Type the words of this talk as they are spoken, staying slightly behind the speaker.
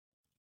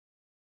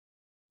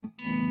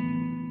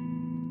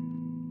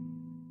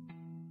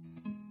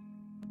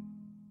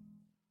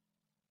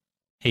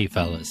Hey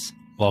fellas,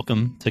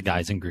 welcome to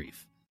Guys in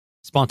Grief,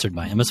 sponsored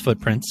by Emma's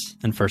Footprints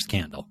and First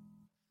Candle.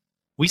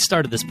 We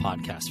started this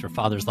podcast for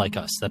fathers like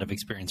us that have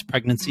experienced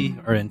pregnancy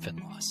or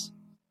infant loss.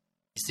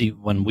 You see,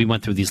 when we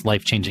went through these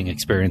life-changing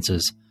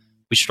experiences,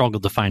 we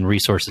struggled to find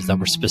resources that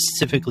were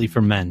specifically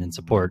for men in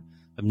support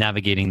of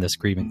navigating this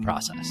grieving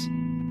process.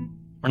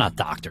 We're not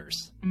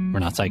doctors. We're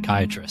not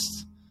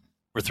psychiatrists.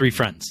 We're three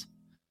friends.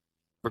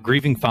 We're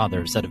grieving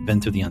fathers that have been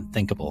through the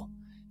unthinkable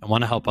and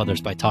want to help others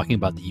by talking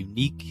about the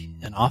unique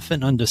and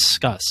often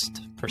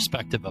undiscussed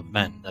perspective of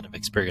men that have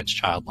experienced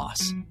child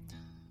loss.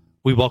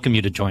 We welcome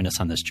you to join us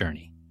on this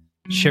journey.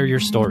 Share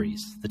your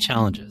stories, the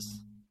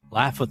challenges,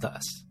 laugh with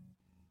us,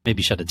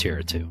 maybe shed a tear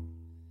or two,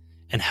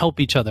 and help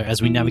each other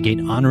as we navigate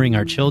honoring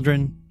our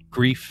children,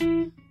 grief,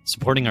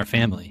 supporting our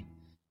family,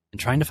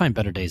 and trying to find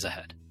better days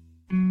ahead.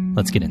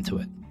 Let's get into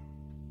it.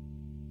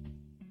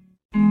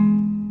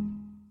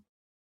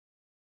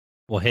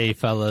 Well, hey,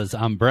 fellas,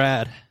 I'm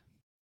Brad.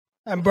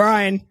 I'm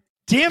Brian.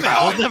 Damn it!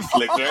 I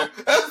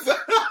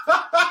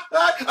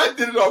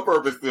did it on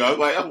purpose, too. I was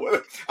like,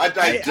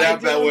 I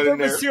jabbed that one in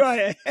there.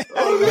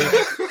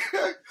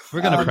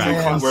 We're going to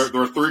practice.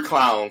 There were three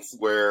clowns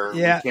where we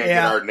can't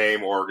get our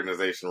name or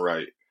organization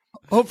right.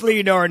 Hopefully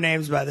you know our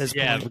names by this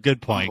point. Yeah, good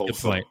point. Good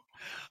point.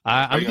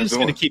 I'm just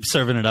going to keep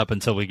serving it up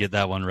until we get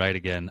that one right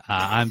again.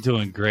 I'm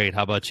doing great.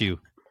 How about you?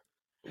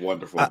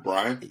 Wonderful.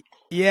 Brian?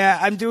 Yeah,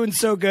 I'm doing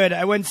so good.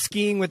 I went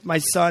skiing with my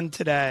son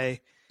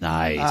today.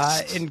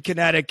 Nice. In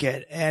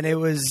Connecticut, and it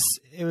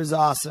was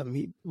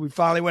awesome. We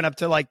finally went up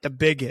to like the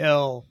big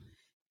hill,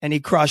 and he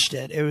crushed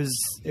it. It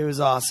was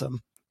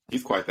awesome.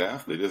 He's quite the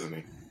athlete,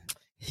 isn't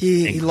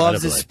he? He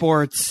loves his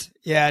sports.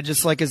 Yeah,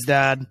 just like his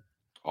dad.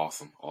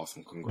 Awesome.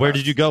 Congrats. Where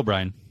did you go,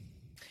 Brian?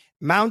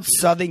 Mount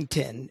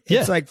Southington.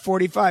 It's like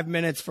 45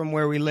 minutes from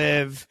where we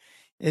live.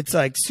 It's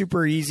like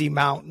super easy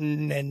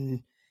mountain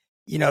and,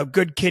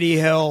 good kiddie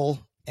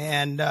hill.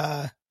 And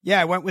I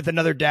went with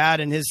another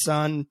dad and his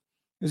son.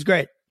 It was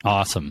great.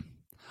 Awesome.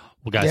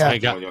 Well, guys, I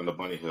got you on the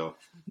bunny hill.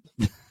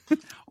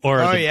 or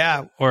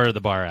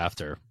the bar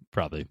after,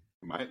 probably.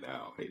 Might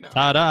now. Hey, now.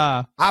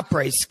 Ta-da!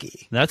 Après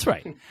ski. That's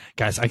right.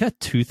 Guys, I got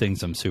two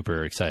things I'm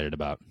super excited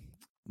about.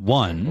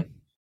 One,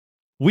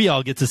 we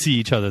all get to see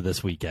each other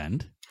this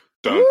weekend.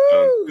 Dun,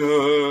 dun,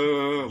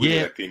 dun. We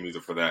got theme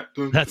music for that.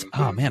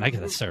 Oh man, I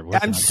gotta start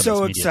working. I'm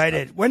so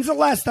excited. Stuff. When's the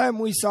last time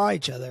we saw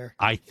each other?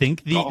 I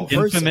think the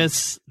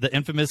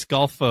infamous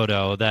golf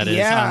photo that is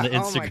on the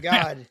Instagram. Oh my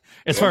God.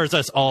 As far as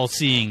us all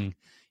seeing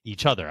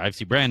each other, I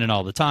see Brandon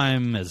all the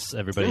time, as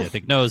everybody I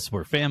think knows.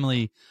 We're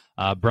family.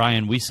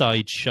 Brian, we saw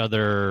each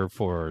other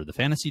for the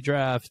fantasy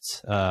draft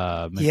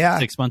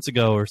 6 months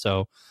ago or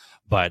so,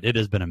 but it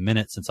has been a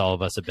minute since all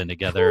of us have been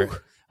together.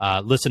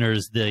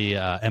 Listeners, the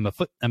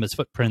Emma's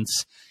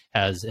Footprints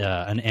has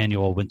an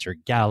annual winter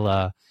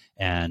gala,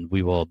 and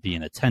we will be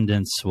in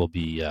attendance. We'll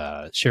be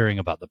sharing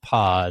about the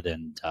pod,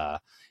 and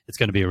it's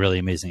going to be a really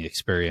amazing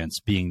experience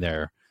being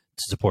there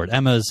to support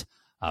Emma's,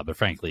 but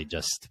frankly,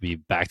 just to be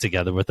back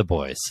together with the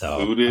boys. So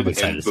booted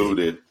and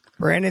booted.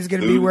 Brandon's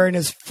going to be wearing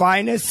his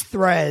finest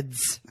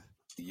threads.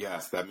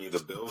 Yes, that means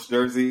a Bills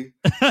jersey,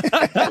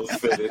 Bills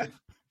fitted.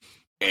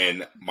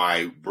 And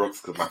my Brooks,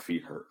 because my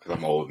feet hurt, because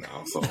I'm old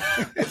now. So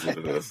that's what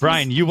it is.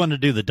 Brian, you want to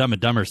do the Dumb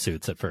and Dumber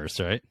suits at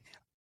first, right?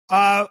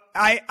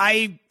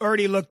 I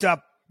already looked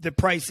up the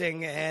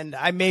pricing, and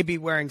I may be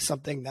wearing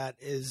something that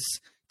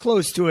is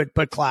close to it,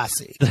 but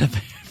classy.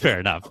 Fair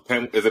enough.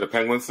 Is it a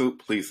penguin suit?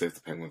 Please say it's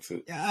a penguin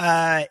suit.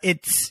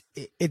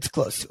 It's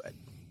close to it.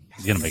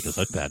 He's gonna make us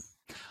look bad.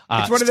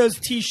 It's one of those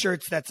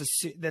T-shirts that's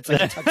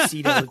like a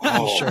tuxedo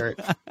T-shirt.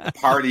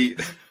 Party.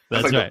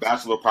 That's like right. a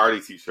bachelor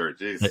party T-shirt.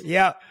 Jeez.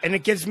 Yeah, and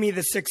it gives me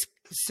the six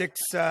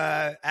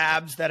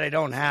abs that I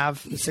don't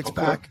have, the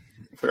six-pack.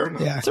 Fair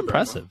enough. Yeah. It's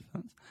impressive.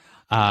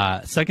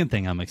 Second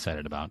thing I'm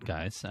excited about,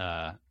 guys,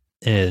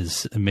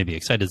 is maybe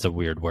excited is a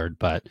weird word,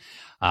 but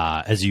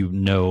as you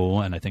know,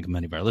 and I think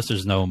many of our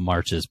listeners know,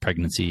 March is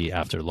Pregnancy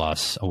After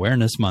Loss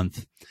Awareness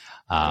Month.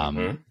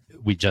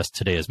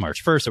 Today is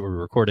March 1st that we're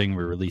recording.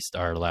 We released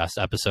our last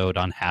episode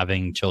on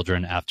having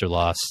children after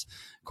loss,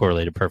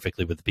 correlated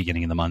perfectly with the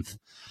beginning of the month.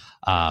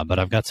 But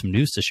I've got some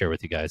news to share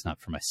with you guys,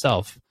 not for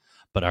myself,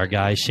 but our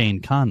guy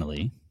Shane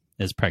Connolly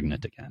is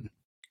pregnant again.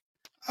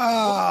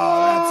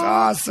 Oh, that's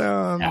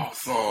awesome.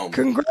 Awesome.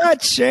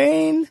 Congrats,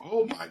 Shane.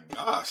 Oh my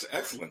gosh.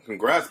 Excellent.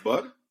 Congrats,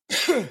 bud.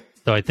 So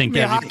I think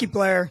a hockey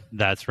player.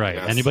 That's right.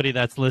 Yes. Anybody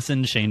that's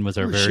listened, Shane was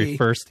our very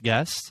first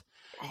guest.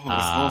 Oh,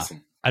 that's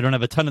awesome. I don't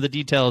have a ton of the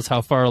details, how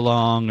far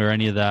along or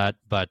any of that,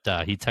 but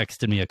he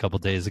texted me a couple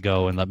days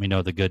ago and let me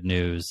know the good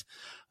news.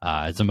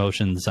 His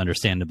emotions,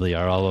 understandably,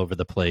 are all over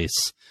the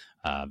place.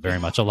 Very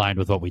much aligned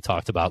with what we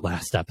talked about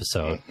last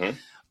episode,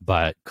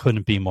 but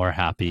couldn't be more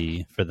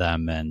happy for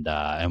them. And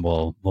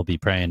we'll be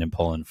praying and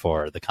pulling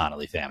for the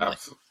Connolly family.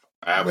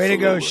 Absolutely. Way to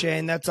go,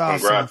 Shane. That's awesome.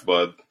 Congrats,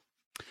 bud.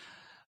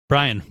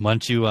 Brian, why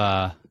don't you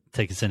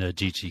take us into a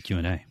GG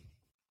Q&A?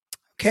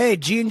 Okay,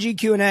 G&G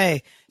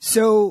Q&A.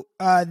 So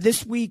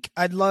this week,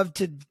 I'd love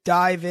to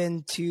dive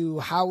into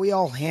how we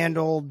all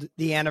handled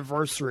the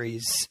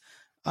anniversaries.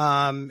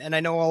 And I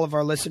know all of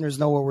our listeners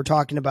know what we're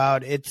talking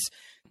about. It's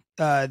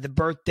the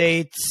birth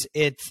dates,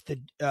 it's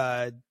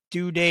the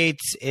due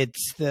dates,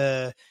 it's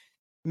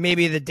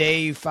maybe the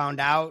day you found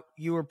out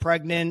you were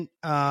pregnant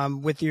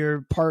with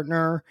your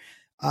partner.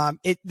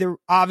 They're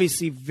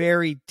obviously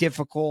very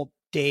difficult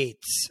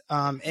dates.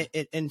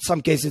 In some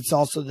cases, it's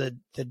also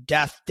the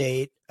death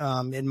date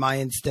in my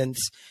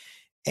instance.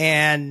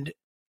 And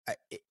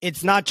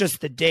it's not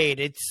just the date,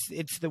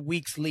 it's the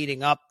weeks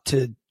leading up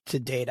to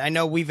date. I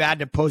know we've had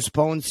to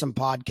postpone some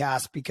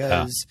podcasts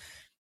because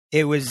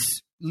it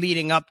was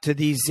leading up to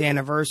these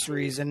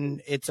anniversaries,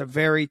 and it's a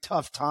very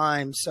tough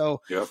time.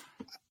 So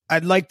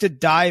I'd like to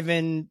dive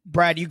in.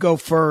 Brad, you go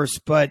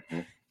first, but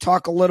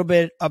talk a little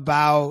bit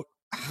about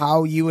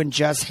how you and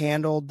Jess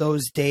handled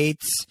those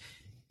dates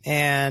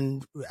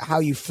and how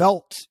you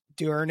felt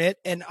during it.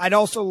 And I'd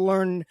also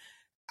learn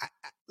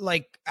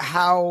like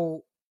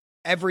how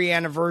every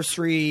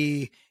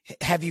anniversary,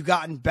 have you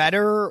gotten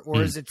better,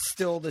 or is it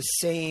still the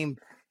same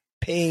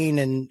pain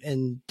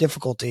and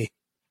difficulty?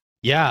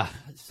 Yeah.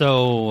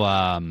 So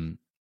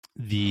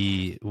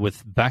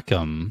with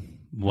Beckham,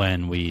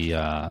 when we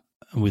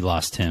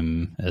lost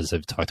him, as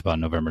I've talked about,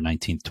 November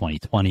 19th,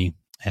 2020.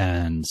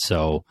 And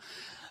so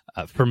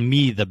for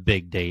me, the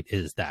big date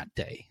is that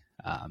day.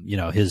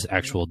 His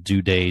actual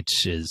due date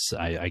is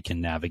I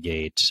can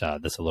navigate.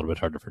 That's a little bit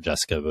harder for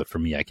Jessica, but for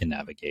me, I can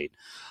navigate.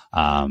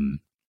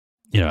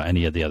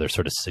 Any of the other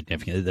sort of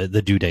significant,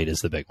 the due date is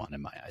the big one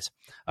in my eyes,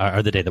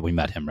 or the day that we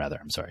met him, rather.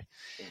 I'm sorry.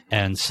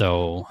 And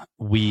so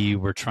we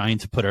were trying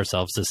to put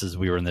ourselves,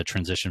 we were in the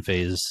transition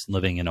phase,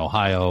 living in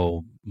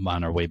Ohio,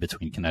 on our way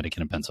between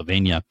Connecticut and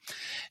Pennsylvania.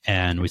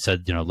 And we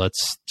said,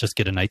 let's just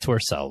get a night to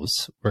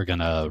ourselves. We're going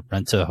to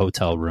rent a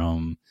hotel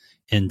room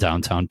in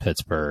downtown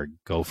Pittsburgh,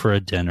 go for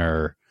a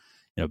dinner,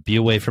 be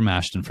away from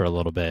Ashton for a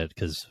little bit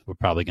because we're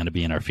probably going to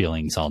be in our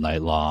feelings all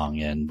night long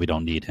and we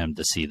don't need him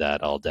to see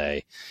that all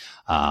day.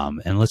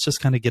 And let's just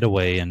kind of get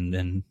away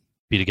and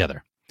be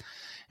together.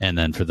 And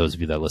then for those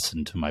of you that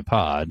listened to my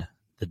pod,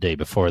 the day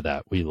before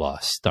that, we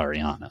lost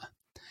Ariana.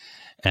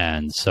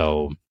 And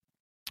so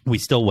we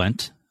still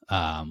went.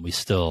 We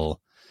still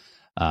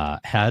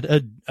had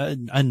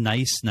a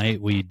nice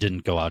night. We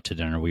didn't go out to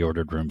dinner. We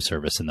ordered room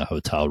service in the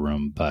hotel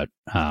room, but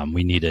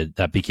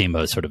that became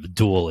a sort of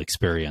dual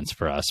experience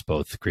for us,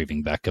 both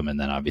grieving Beckham and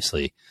then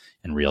obviously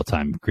in real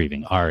time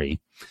grieving Ari.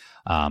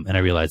 And I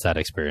realized that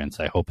experience,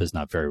 I hope, is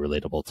not very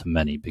relatable to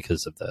many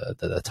because of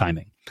the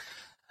timing.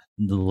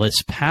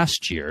 This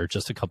past year,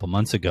 just a couple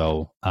months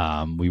ago,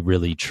 we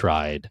really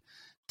tried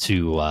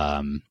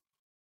to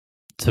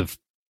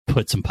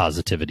put some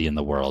positivity in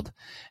the world.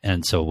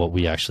 And so what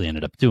we actually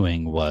ended up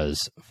doing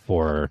was,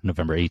 for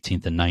November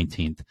 18th and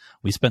 19th,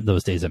 we spent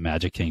those days at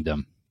Magic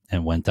Kingdom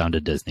and went down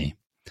to Disney.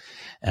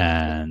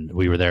 And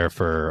we were there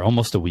for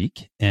almost a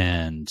week,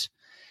 and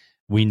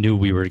we knew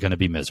we were going to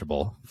be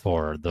miserable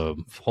for the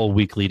whole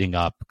week leading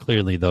up.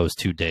 Clearly those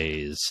 2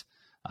 days,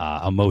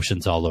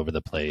 emotions all over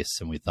the place.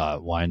 And we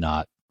thought, why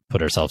not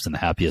put ourselves in the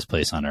happiest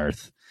place on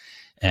earth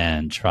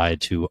and try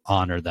to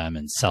honor them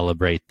and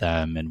celebrate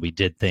them. And we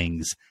did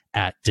things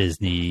at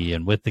Disney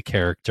and with the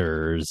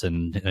characters,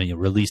 and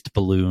released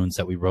balloons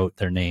that we wrote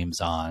their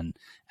names on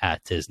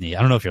at Disney. I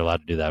don't know if you're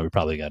allowed to do that. We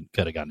probably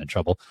could have gotten in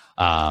trouble.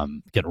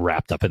 Get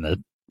wrapped up in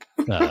the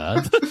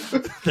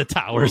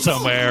tower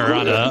somewhere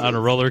on a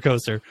roller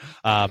coaster.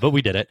 But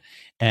we did it,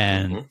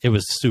 and it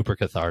was super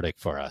cathartic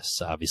for us.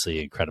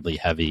 Obviously incredibly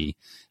heavy.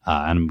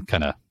 I'm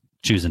kind of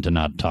choosing to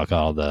not talk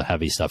all the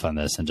heavy stuff on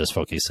this and just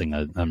focusing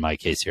on my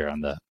case here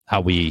on how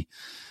we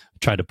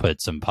try to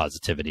put some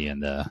positivity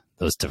in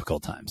those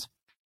difficult times.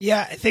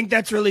 Yeah, I think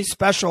that's really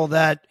special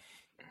that,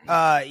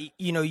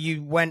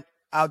 you went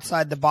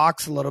outside the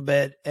box a little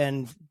bit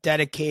and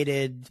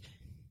dedicated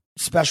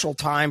special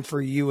time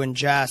for you and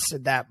Jess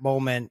at that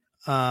moment.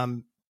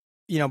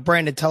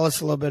 Brandon, tell us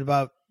a little bit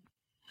about,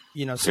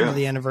 some of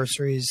the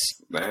anniversaries.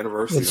 The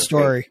anniversary. With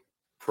Story.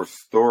 For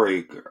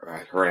Story,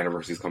 her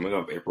anniversary is coming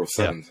up April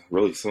 7th,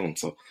 really soon.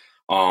 So,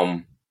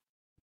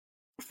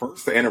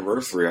 first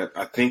anniversary,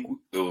 I think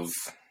it was,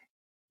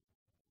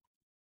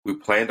 we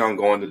planned on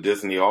going to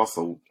Disney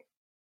also.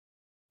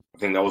 I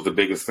think that was the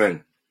biggest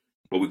thing.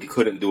 But we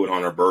couldn't do it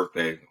on her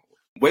birthday.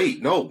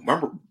 Wait, no,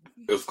 remember,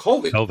 it was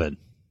COVID.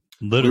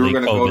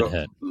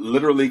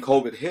 Literally,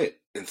 COVID hit.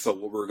 And so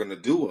what we were going to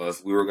do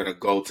was we were going to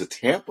go to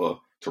Tampa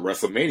to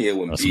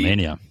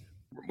WrestleMania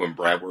when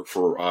Brad worked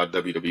for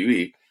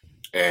WWE.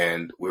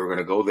 And we were going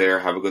to go there,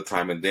 have a good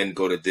time, and then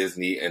go to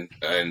Disney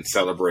and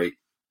celebrate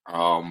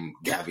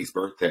Gabby's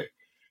birthday.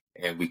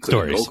 And we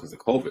couldn't go because of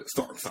COVID.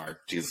 Sorry,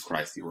 Jesus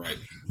Christ, you're right.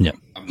 Yeah,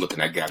 I'm looking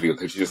at Gabby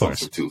because she just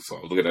also too. So I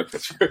was looking at that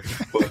picture.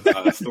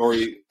 But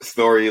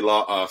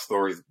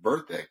Story's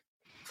birthday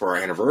for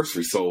our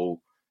anniversary.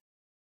 So,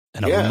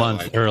 and a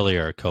month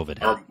earlier, COVID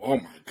hit. Oh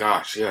my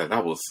gosh, yeah,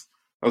 that was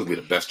gonna be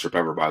the best trip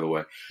ever, by the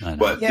way.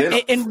 But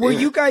were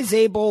you guys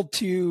able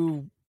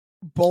to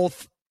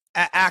both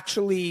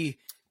actually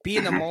be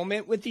in the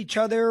moment with each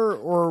other,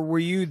 or were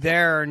you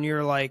there and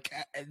you're like,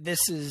 this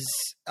is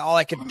all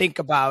I can think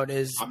about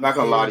is... I'm not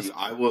going to lie to you.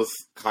 I was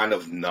kind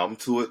of numb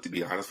to it, to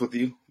be honest with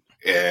you.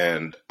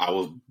 And I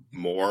was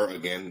more,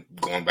 again,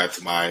 going back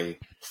to my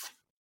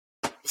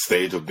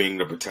stage of being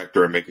the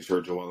protector and making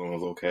sure Joellen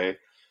was okay.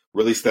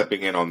 Really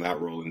stepping in on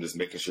that role and just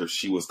making sure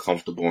she was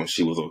comfortable and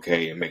she was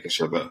okay, and making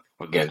sure that,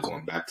 again,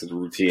 going back to the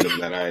routine of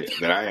that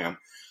I am,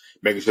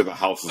 making sure the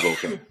house is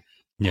okay.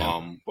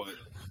 Yeah. But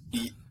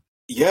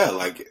yeah,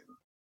 like,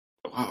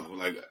 wow,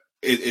 like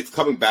it's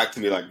coming back to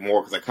me like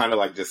more because I kind of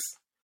like just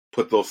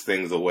put those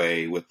things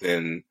away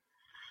within.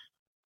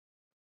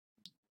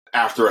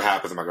 After it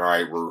happens, I'm like, all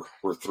right,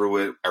 we're through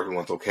it.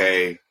 Everyone's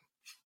okay.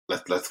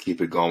 Let's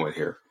keep it going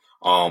here.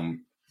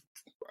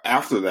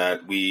 After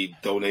that, we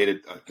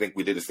donated. I think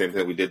we did the same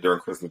thing we did during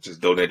Christmas, just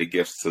donated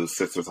gifts to the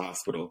Sisters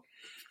Hospital.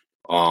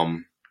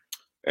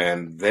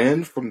 And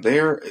then from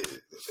there,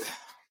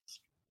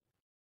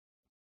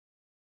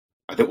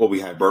 I think we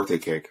had birthday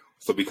cake.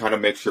 So we kind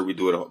of make sure we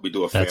do it. We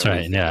do a family. That's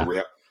right. Yeah.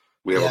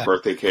 We have a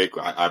birthday cake.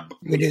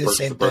 We do the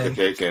same birthday thing.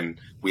 cake, and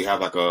we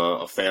have like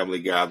a family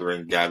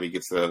gathering. Gabby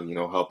gets to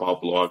help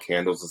out, blow out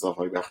candles and stuff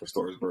like that for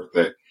Story's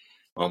birthday.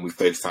 We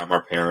FaceTime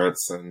our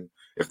parents, and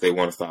if they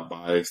want to stop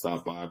by, they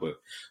stop by. But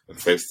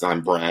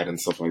FaceTime Brad and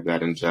stuff like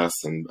that, and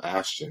Jess and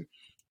Ashton.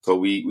 So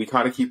we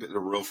kind of keep it the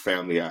real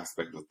family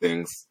aspect of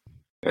things,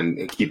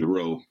 and keep it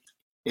real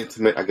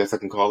intimate, I guess I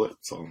can call it.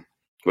 So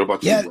what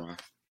about you, Brian?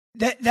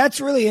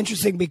 That's really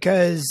interesting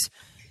because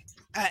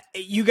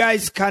you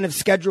guys kind of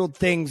scheduled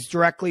things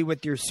directly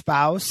with your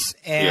spouse,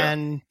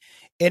 and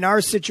in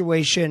our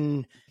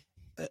situation,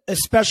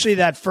 especially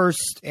that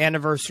first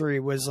anniversary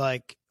was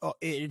like,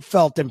 it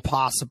felt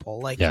impossible.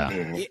 Like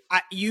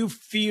you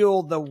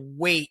feel the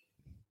weight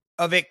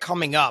of it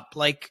coming up.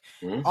 Like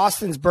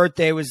Austin's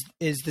birthday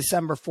is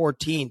December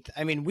 14th.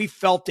 I mean, we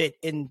felt it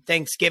in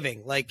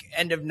Thanksgiving, like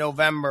end of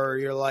November.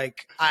 You're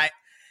like, I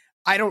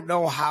don't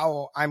know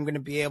how I'm going to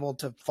be able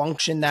to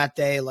function that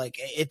day. Like,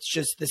 it's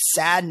just the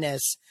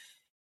sadness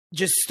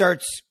just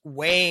starts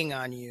weighing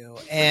on you.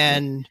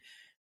 And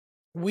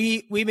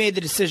we made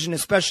the decision,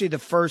 especially the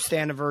first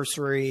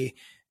anniversary,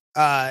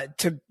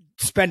 to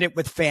spend it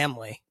with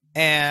family.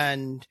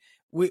 And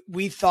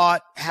we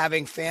thought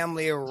having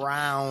family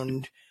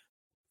around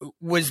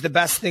was the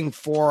best thing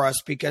for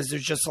us because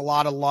there's just a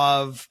lot of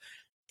love.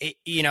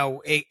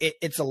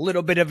 It's a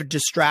little bit of a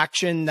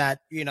distraction that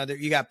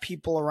you got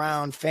people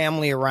around,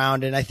 family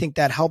around. And I think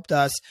that helped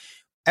us.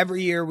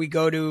 Every year we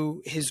go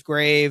to his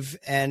grave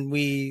and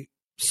we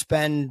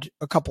spend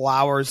a couple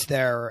hours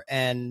there,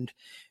 and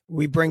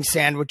we bring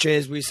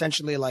sandwiches. We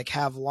essentially like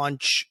have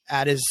lunch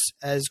at his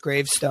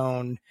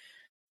gravestone,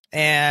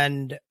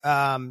 and,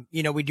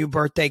 we do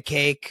birthday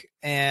cake,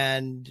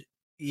 and,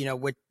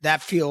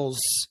 that feels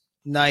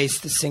nice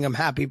to sing him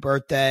happy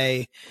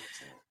birthday.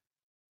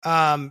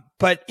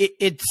 But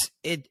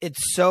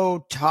it's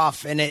so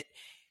tough, and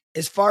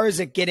as far as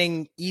it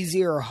getting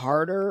easier or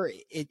harder,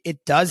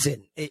 it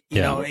doesn't. I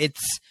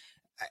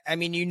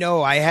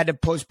had to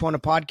postpone a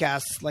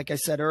podcast, like I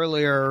said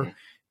earlier,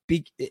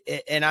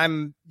 and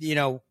I'm in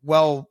our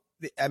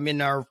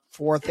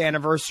 4th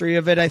anniversary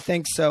of it, I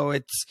think. So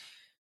it's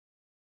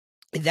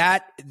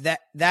that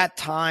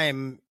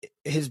time,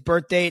 his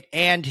birth date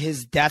and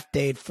his death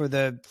date for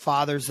the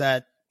fathers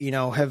that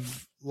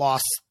have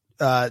lost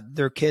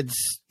their kids,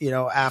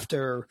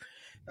 after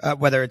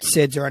whether it's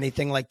SIDS or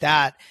anything like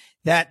that,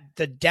 that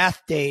the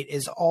death date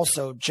is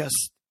also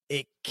just,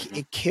 it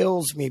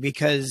kills me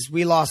because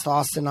we lost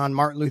Austin on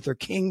Martin Luther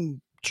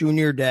King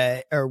Jr.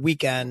 Day or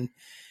weekend.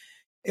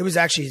 It was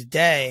actually his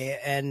day.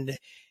 And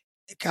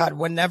God,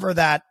 whenever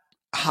that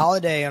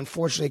holiday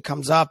unfortunately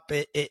comes up,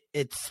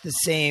 it's the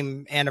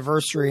same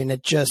anniversary, and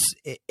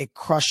it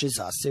crushes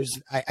us.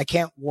 I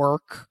can't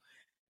work.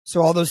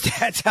 So all those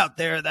dads out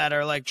there that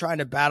are like trying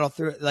to battle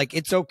through it, like,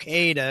 it's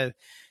okay to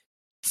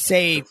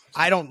say,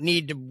 I don't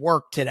need to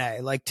work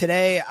today. Like,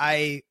 today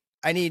I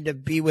need to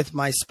be with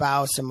my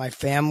spouse and my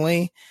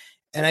family.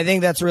 And I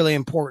think that's really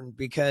important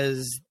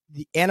because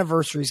the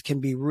anniversaries can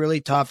be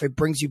really tough. It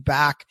brings you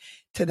back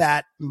to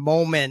that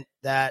moment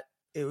that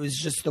it was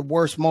just the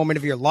worst moment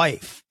of your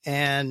life.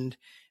 And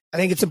I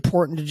think it's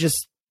important to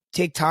just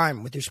take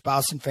time with your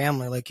spouse and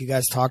family, like you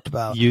guys talked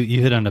about.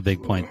 You hit on a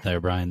big point there,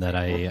 Brian, that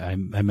I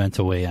meant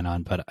to weigh in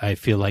on, but I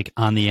feel like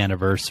on the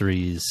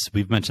anniversaries,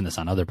 we've mentioned this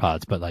on other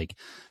pods, but like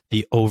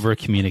the over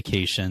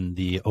communication,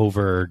 the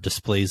over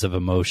displays of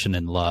emotion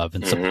and love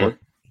and support.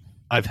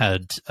 I've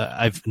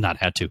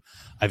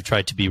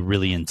tried to be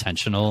really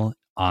intentional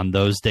on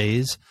those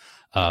days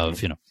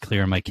of,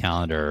 clearing my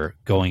calendar,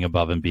 going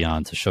above and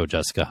beyond to show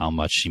Jessica how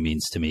much she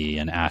means to me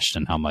and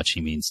Ashton how much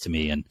he means to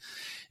me, and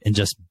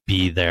just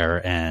be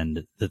there.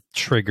 And the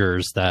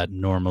triggers that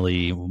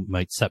normally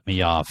might set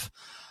me off,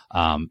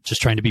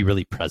 just trying to be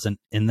really present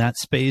in that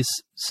space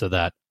so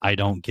that I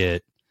don't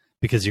get,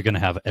 because you're going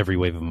to have every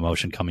wave of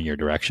emotion coming your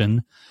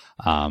direction,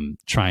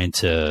 trying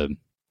to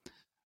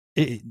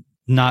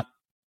not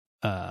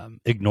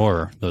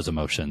ignore those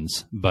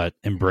emotions, but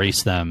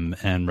embrace them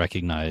and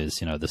recognize,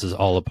 this is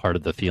all a part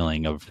of the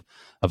feeling of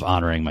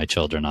honoring my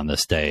children on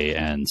this day.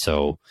 And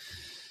so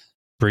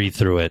breathe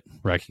through it,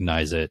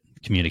 recognize it,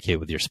 communicate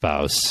with your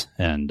spouse,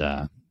 and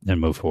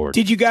move forward.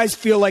 Did you guys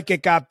feel like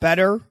it got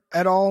better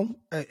at all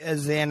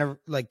as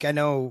like, I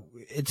know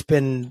it's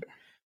been,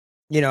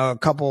 a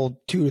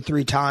couple, 2 or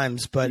 3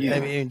 times, but I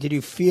mean, did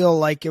you feel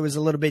like it was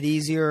a little bit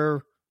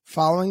easier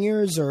following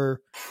years,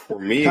 or for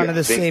me, kind of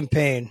the same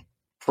pain?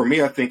 For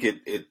me, I think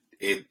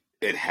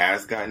it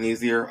has gotten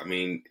easier. I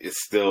mean,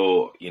 it's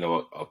still,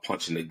 a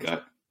punch in the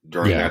gut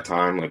during that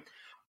time. Like,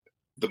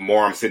 the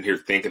more I'm sitting here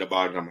thinking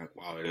about it, I'm like,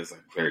 wow, it is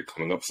like very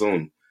coming up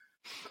soon.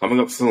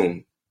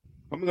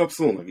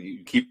 Like,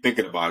 you keep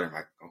thinking about it. I'm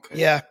like,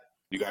 okay,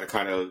 you got to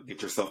kind of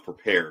get yourself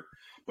prepared.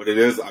 But it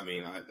is, I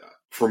mean,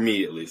 for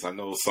me at least, I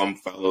know some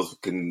fellows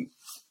can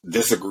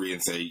disagree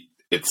and say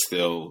it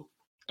still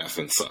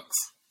effing sucks.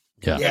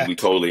 Yeah. And we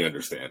totally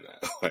understand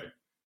that. Like,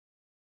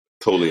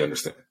 totally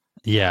understand.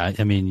 Yeah,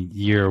 I mean,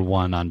 year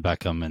 1 on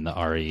Beckham in the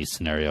RE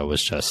scenario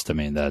was just, I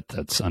mean,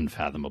 that's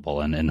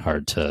unfathomable and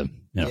hard to,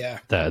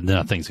 that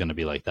nothing's going to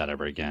be like that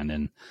ever again.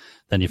 And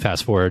then you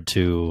fast forward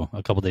to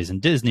a couple days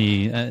in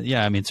Disney.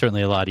 I mean,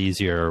 certainly a lot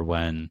easier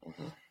when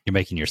you're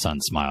making your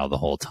son smile the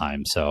whole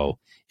time. So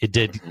it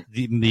did,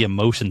 the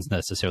emotions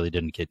necessarily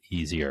didn't get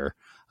easier,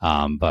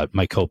 but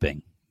my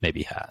coping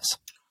maybe has.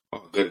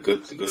 Oh, good.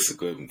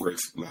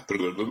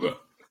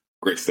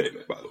 Great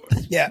statement, by the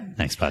way. Yeah.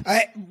 Thanks, bud.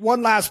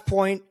 One last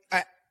point.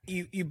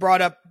 You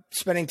brought up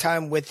spending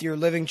time with your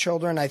living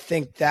children. I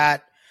think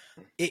that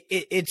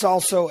it's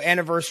also,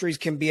 anniversaries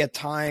can be a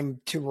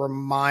time to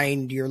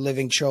remind your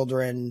living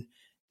children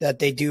that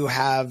they do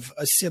have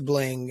a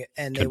sibling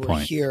and they were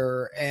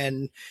here.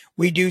 And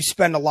we do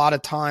spend a lot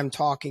of time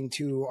talking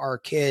to our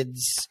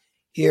kids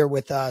here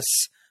with us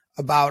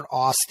about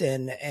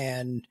Austin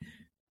and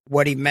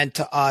what he meant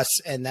to us,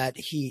 and that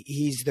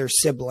he's their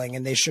sibling,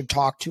 and they should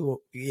talk to,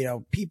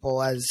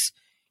 people as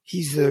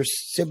he's their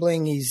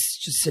sibling. He's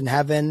just in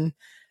heaven.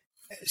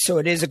 So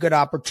it is a good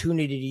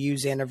opportunity to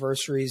use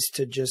anniversaries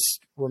to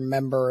just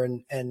remember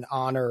and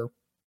honor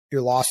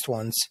your lost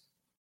ones.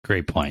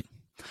 Great point.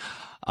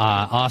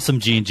 Awesome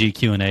G&G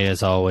Q&A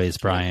as always,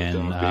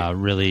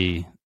 Brian.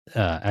 Really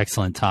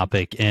excellent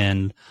topic.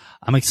 And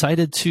I'm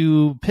excited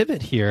to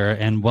pivot here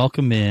and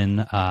welcome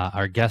in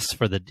our guests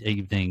for the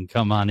evening.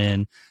 Come on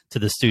in to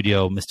the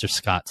studio, Mr.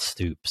 Scott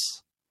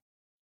Stoops.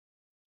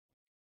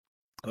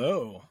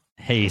 Hello.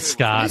 Hey,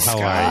 Scott. Hey,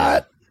 how are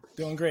you?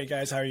 Doing great,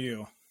 guys. How are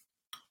you?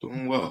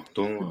 Doing well.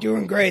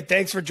 Doing great.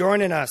 Thanks for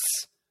joining us.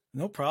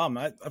 No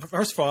problem.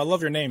 First of all, I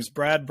love your names,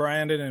 Brad,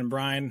 Brandon, and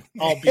Brian.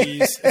 All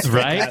B's. It's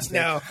right?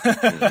 No.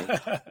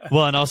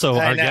 Well, and also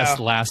our guest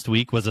last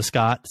week was a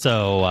Scott.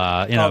 So,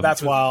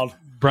 that's wild.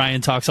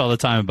 Brian talks all the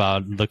time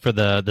about look for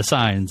the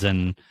signs,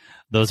 and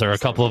those are a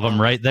couple of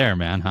them right there,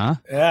 man, huh?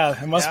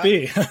 Yeah, it must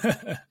be.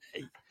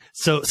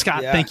 So,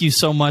 Scott, thank you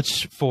so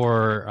much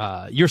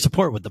for your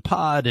support with the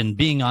pod and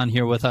being on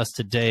here with us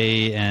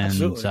today. And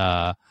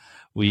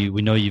we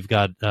know you've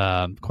got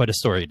quite a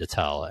story to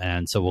tell,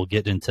 and so we'll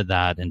get into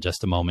that in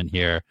just a moment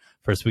here.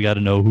 First, we got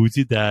to know who's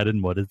your dad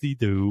and what does he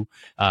do.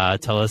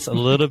 Tell us a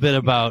little bit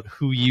about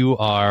who you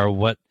are.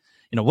 What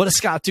does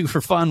Scott do for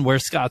fun? Where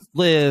Scott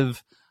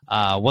live?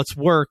 What's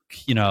work?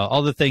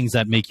 All the things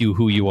that make you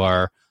who you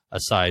are,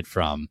 aside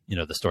from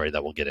the story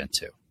that we'll get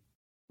into.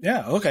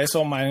 Yeah. Okay.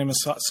 So my name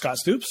is Scott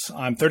Stoops.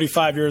 I'm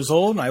 35 years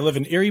old. And I live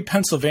in Erie,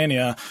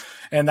 Pennsylvania,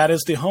 and that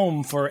is the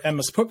home for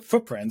Emma's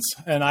Footprints.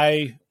 And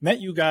I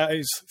met you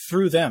guys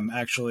through them,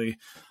 actually.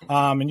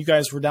 And you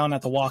guys were down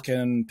at the walk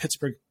in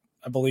Pittsburgh,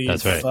 I believe,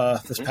 That's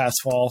right. This past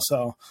fall.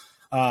 So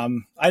I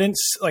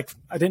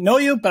didn't know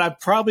you, but I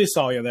probably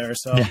saw you there.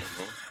 So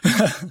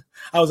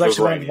I was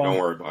actually don't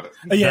worry about it.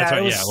 Yeah, That's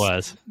right. it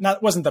was.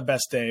 Wasn't the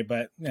best day,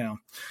 but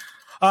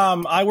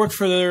I work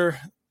for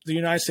the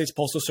United States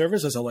Postal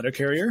Service as a letter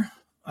carrier.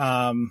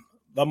 Love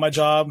my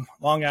job,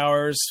 long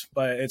hours,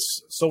 but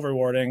it's so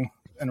rewarding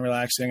and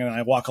relaxing, and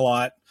I walk a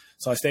lot.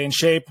 So I stay in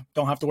shape,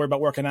 don't have to worry about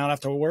working out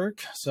after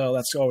work. So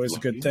that's always a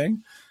good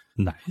thing.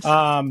 Nice.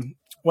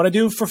 What I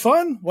do for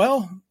fun?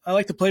 Well, I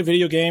like to play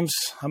video games.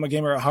 I'm a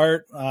gamer at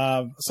heart.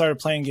 I started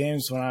playing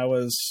games when I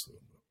was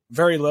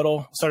very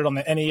little. Started on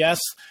the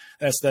NES.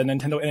 That's the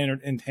Nintendo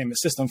Entertainment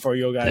System for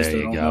you guys. There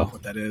you don't go. know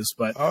what that is,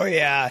 but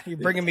You're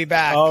bringing me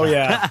back. Oh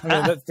yeah, I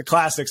mean, that's the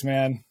classics,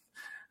 man.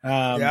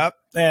 Yep.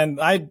 And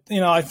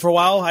for a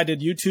while I did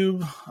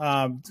YouTube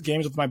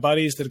games with my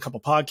buddies. Did a couple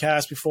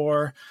podcasts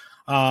before,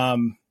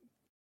 and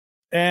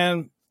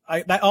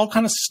that all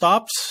kind of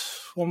stopped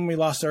when we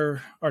lost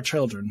our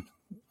children.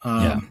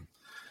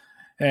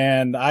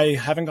 And I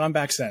haven't gone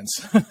back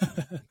since.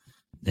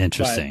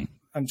 Interesting.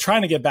 But I'm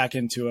trying to get back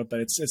into it,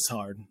 but it's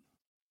hard.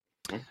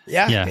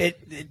 Yeah.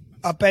 It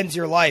upends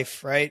your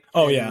life, right?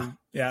 Oh, yeah.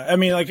 I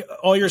mean, like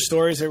all your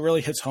stories, it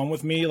really hits home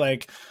with me.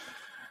 Like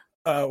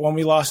when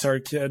we lost our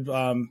kid,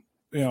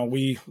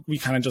 we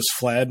kind of just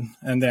fled,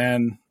 and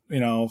then,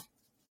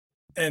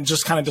 and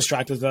just kind of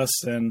distracted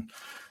us. And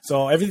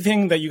so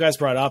everything that you guys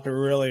brought up, it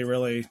really,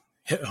 really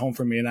hit home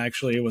for me, and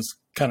actually it was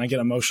kind of get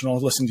emotional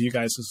listening to you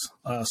guys'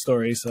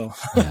 story. So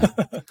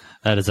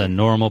that is a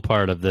normal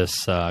part of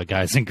this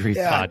Guys in Grief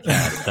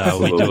podcast.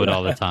 We do it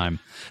all the time.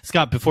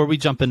 Scott, before we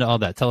jump into all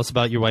that, tell us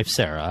about your wife,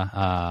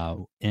 Sarah,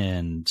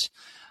 and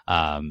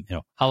how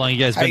long you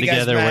guys been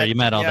together, where you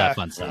met, all that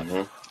fun stuff.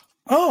 Mm-hmm.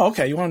 Oh,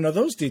 okay. You want to know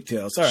those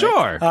details? All right.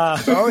 Sure.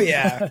 Oh,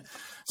 yeah.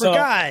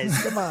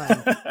 Guys, come on.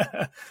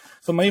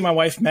 So me and my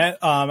wife met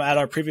at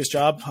our previous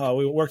job.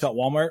 We worked at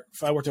Walmart.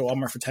 I worked at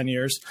Walmart for 10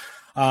 years.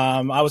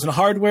 I was in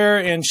hardware,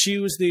 and she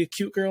was the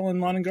cute girl in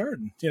lawn and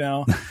garden,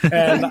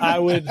 and I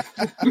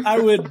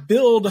would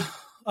build.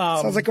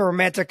 Sounds like a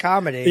romantic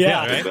comedy. Yeah,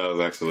 right? It does,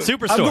 actually.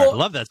 Superstore.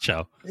 Love that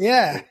show.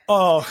 Yeah.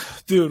 Oh,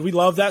 dude, we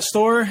love that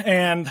store.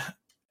 And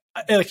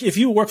like, if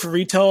you work for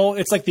retail,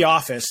 it's like The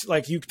Office.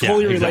 Like, you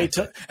totally relate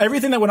to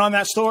everything that went on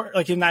that store,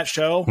 like in that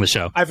show. The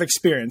show I've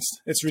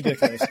experienced. It's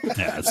ridiculous.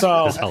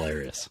 It's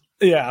hilarious.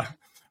 Yeah.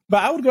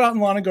 But I would go out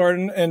in lawn and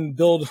garden and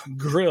build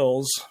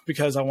grills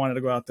because I wanted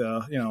to go out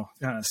to,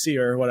 kind of see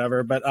her or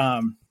whatever. But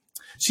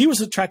she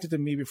was attracted to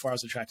me before I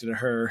was attracted to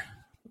her.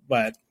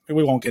 But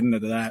we won't get into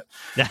that.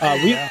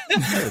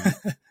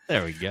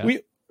 There we go.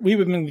 We've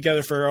been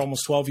together for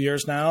almost 12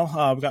 years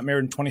now. We got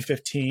married in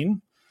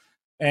 2015.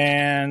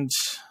 And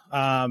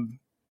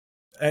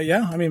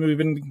we've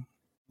been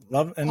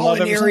love in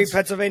ever Erie, since.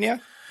 Pennsylvania?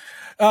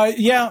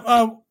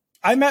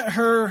 I met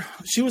her.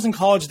 She was in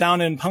college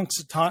down in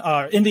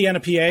Indiana,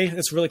 PA.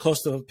 It's really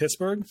close to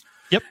Pittsburgh.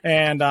 Yep.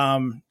 And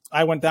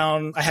I went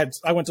down.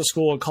 I went to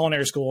school,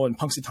 culinary school in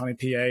Punxsutawney,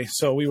 PA.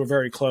 So we were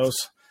very close,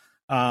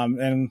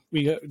 and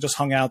we just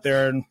hung out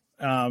there. And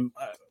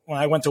when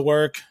I went to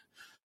work,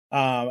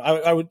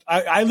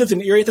 I lived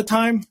in Erie at the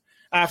time.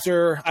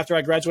 After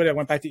I graduated, I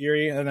went back to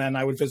Erie, and then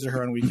I would visit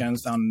her on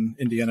weekends down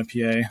in Indiana,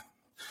 PA.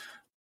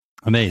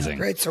 Amazing.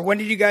 Great. So when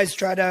did you guys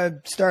try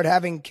to start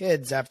having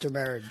kids after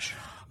marriage?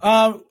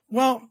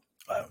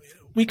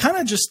 We kind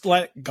of just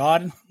let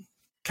God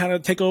kind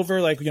of take over.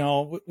 Like,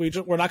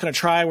 we're not going to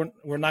try.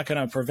 We're not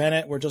going to prevent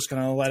it. We're just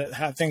going to let it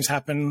have things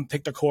happen,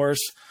 take the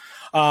course.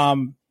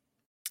 And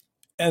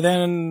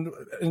then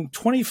in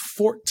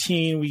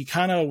 2014, we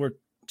kind of were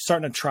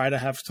starting to try to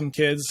have some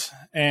kids,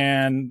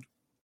 and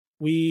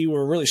we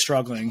were really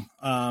struggling.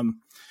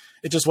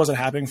 It just wasn't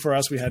happening for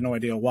us. We had no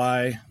idea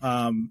why.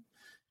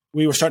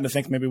 We were starting to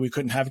think maybe we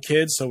couldn't have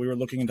kids, so we were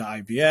looking into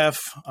IVF,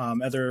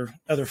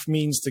 other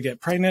means to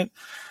get pregnant.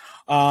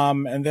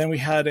 And then we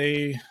had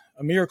a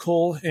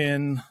miracle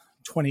in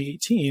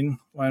 2018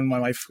 when my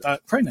wife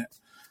got pregnant.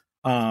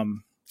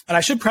 And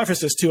I should preface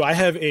this too.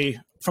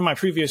 From my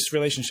previous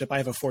relationship, I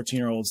have a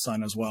 14-year-old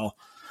son as well.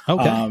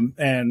 Okay.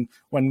 And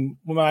when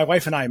my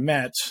wife and I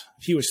met,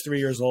 he was 3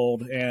 years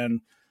old,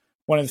 and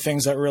one of the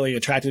things that really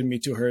attracted me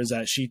to her is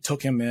that she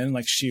took him in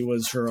like she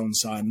was her own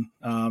son,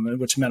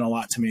 which meant a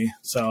lot to me.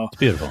 So it's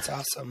beautiful. That's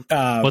awesome.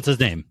 What's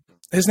his name?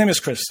 His name is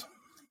Chris.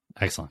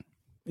 Excellent.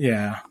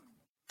 Yeah.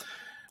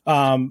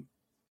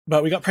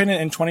 But we got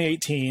pregnant in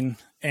 2018,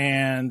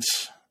 and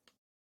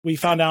we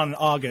found out in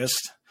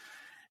August,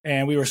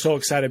 and we were so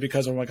excited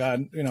because, oh my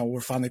God, we're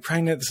finally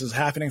pregnant. This is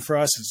happening for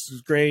us. This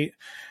is great.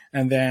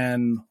 And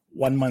then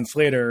 1 month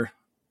later,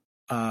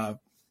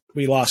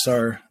 we lost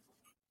our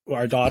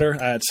daughter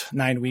at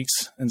 9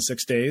 weeks and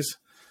 6 days,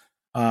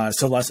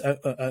 Celeste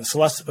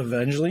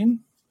Evangeline.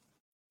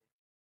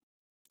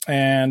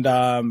 And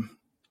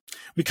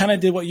we kind of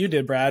did what you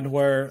did, Brad,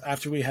 where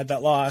after we had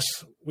that loss,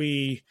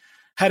 we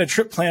had a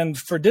trip planned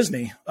for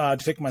Disney to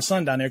take my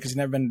son down there because he'd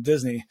never been to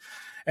Disney.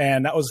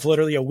 And that was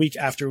literally a week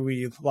after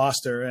we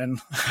lost her.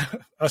 And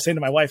I was saying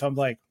to my wife, I'm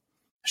like,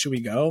 should we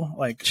go?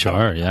 Like,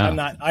 sure,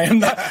 yeah. I am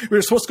not. We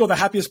were supposed to go to the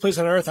happiest place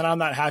on earth, and I'm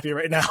not happy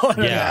right now.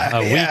 Yeah,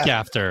 week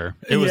after.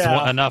 It was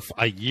enough.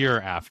 A year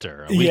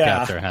after. A week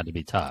after had to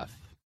be tough.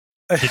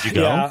 Did you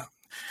go?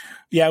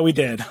 Yeah, we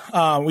did.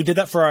 We did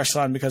that for our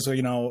son because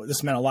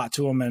this meant a lot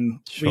to him, and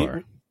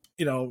sure.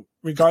 we,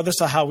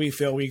 regardless of how we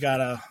feel, we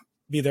gotta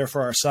be there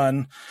for our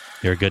son.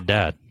 You're a good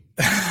dad.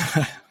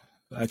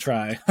 I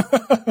try.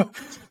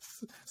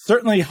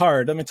 Certainly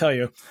hard, let me tell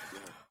you.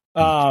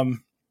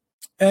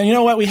 And you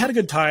know what? We had a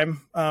good time.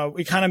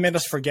 We kind of made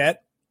us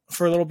forget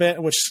for a little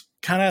bit, which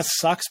kind of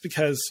sucks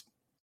because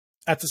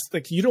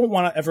you don't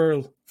want to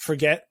ever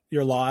forget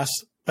your loss,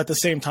 but at the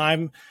same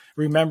time,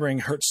 remembering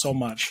hurts so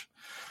much.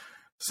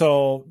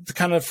 So to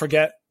kind of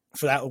forget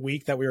for that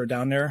week that we were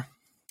down there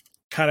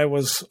kind of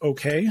was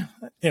okay.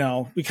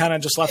 We kind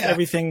of just left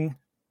everything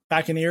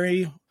back in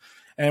Erie,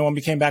 and when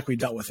we came back, we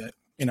dealt with it.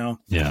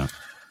 Yeah.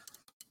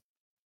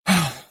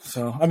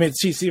 So I mean,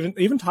 geez,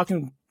 even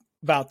talking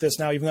about this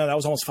now, even though that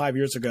was almost 5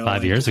 years ago.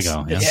 5 years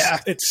ago,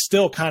 it's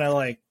still kind of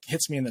like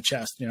hits me in the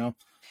chest,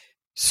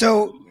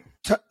 So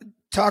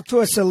talk to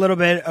us a little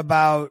bit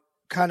about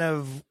kind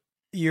of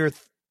your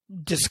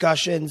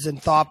discussions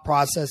and thought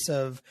process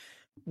of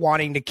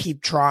wanting to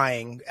keep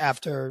trying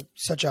after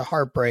such a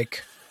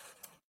heartbreak.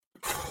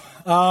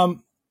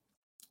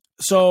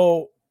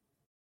 So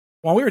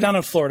when we were down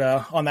in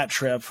Florida on that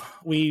trip,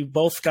 we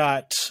both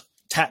got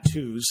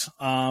tattoos.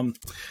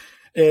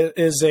 It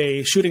is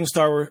a shooting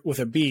star with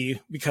a B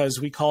because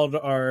we called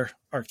our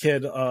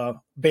kid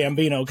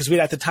Bambino because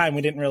at the time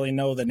we didn't really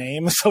know the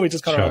name, so we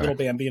just called her little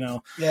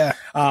Bambino. Yeah.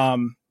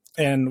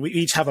 And we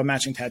each have a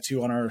matching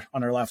tattoo on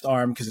our left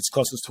arm because it's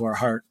closest to our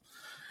heart.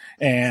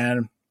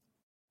 And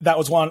that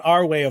was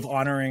our way of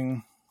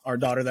honoring our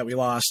daughter that we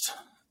lost.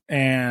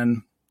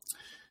 And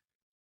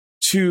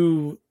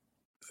to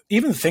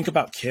even think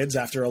about kids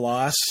after a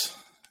loss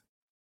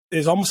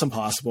is almost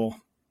impossible.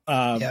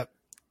 Yep.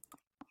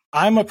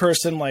 I'm a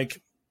person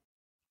like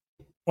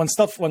when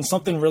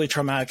something really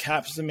traumatic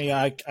happens to me,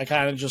 I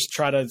kind of just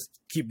try to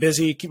keep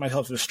busy, keep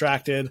myself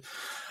distracted.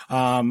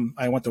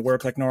 I went to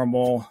work like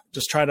normal,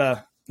 just try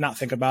to not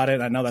think about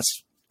it. I know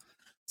that's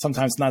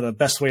sometimes not the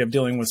best way of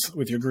dealing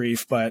with your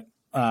grief, but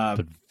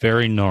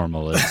very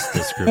normal as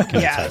this group can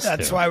attest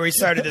that's to. why we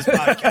started this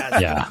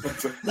podcast. Yeah.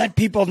 Let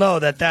people know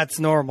that that's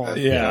normal.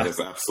 Yeah, it's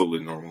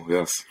absolutely normal.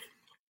 Yes.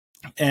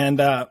 And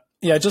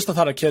just the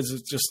thought of kids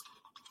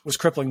was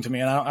crippling to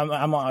me. And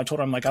I told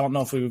her, I'm like, I don't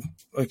know if we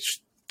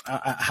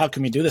how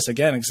can we do this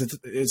again?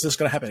 Is this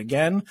going to happen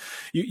again?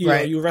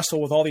 You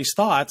wrestle with all these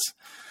thoughts,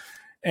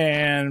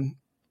 and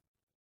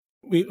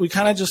we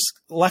kind of just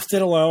left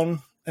it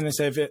alone. And they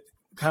say, if it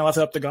kind of left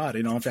it up to God,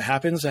 if it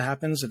happens, it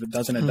happens. If it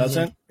doesn't, it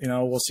doesn't,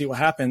 we'll see what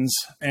happens.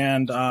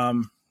 And,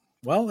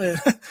 it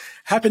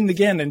happened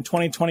again in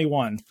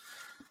 2021.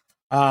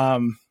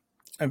 In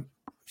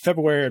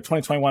February of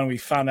 2021, we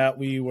found out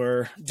we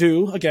were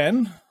due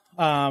again.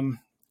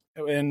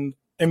 And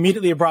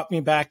immediately it brought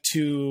me back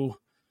to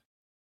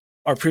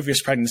our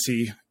previous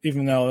pregnancy,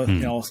 even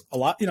though, a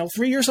lot,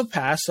 3 years have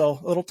passed. So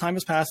a little time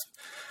has passed.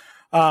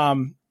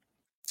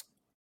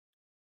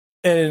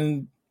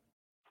 And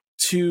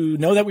to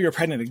know that we were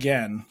pregnant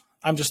again,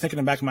 I'm just thinking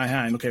in the back of my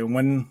mind, okay,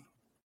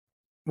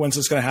 when's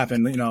this going to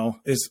happen?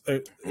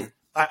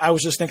 I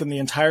was just thinking the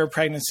entire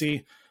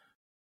pregnancy,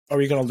 are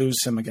we going to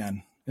lose him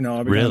again?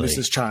 Are we going to lose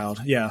this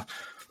child? Yeah.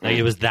 Like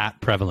it was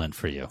that prevalent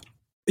for you.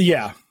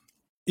 Yeah.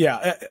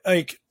 Yeah.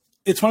 Like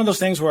it's one of those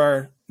things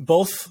where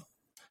both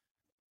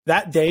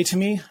that day to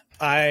me,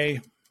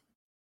 I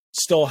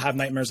still have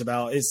nightmares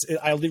about.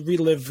 I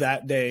relive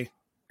that day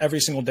every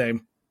single day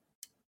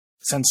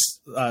since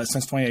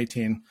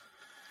 2018.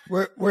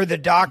 Were the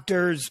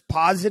doctors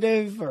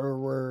positive, or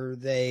were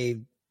they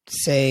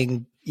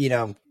saying,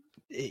 did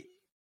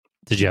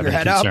you have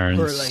any concerns?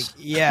 Up, or like,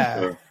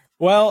 yeah.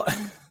 Well,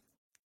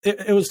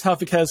 it was tough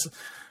because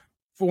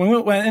when we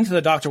went into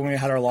the doctor when we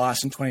had our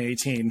loss in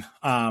 2018,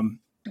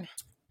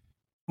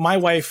 my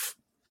wife,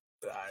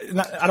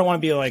 I don't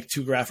want to be like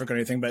too graphic or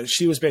anything, but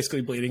she was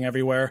basically bleeding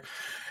everywhere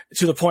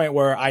to the point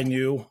where I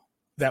knew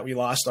that we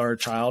lost our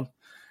child.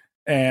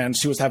 And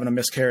she was having a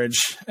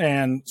miscarriage.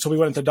 And so we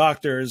went to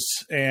doctors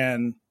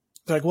and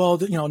they're like, well,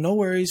 no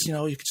worries. You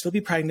can still be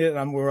pregnant.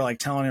 And we were like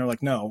telling her,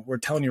 like, no, we're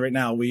telling you right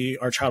now,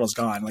 our child is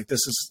gone. Like, this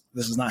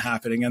is not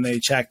happening. And they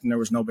checked and there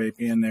was no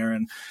baby in there.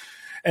 And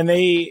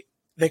they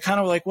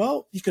kind of were like,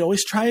 well, you could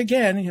always try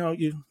again. No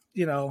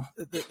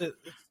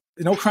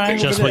crying.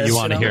 Just over what this, you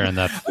want to hear in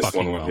that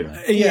fucking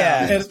moment.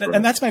 Yeah.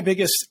 And that's my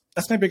biggest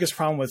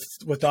problem with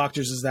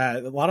doctors is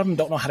that a lot of them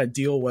don't know how to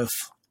deal with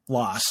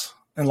loss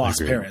and lost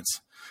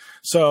parents.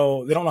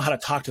 So they don't know how to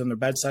talk to them. Their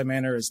bedside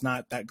manner is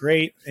not that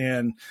great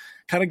and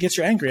kind of gets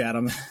you angry at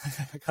them.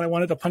 I kind of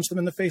wanted to punch them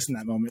in the face in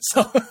that moment.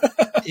 So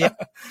yeah,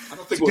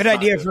 it's a good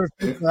idea for a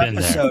future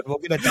episode. We'll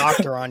get a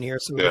doctor on here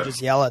so we can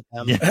just yell at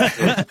them. Yeah,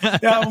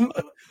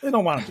 they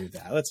don't want to do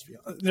that.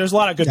 There's a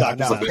lot of good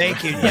doctors. No,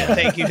 thank you. Yeah,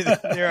 thank you.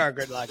 There are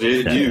good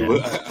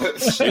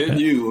doctors. Shit,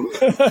 you.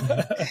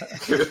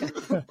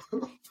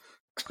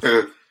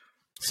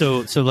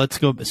 So let's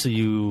go. So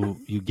you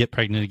get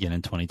pregnant again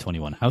in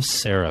 2021. How's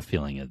Sarah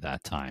feeling at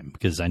that time?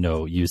 Because I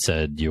know you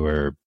said you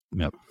were,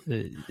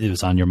 it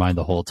was on your mind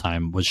the whole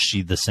time. Was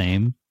she the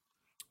same?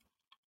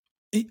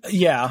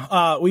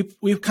 Yeah,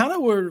 we kind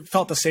of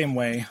felt the same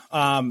way.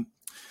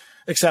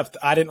 Except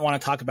I didn't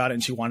want to talk about it,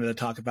 and she wanted to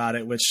talk about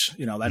it, which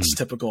that's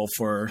typical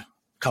for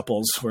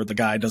couples where the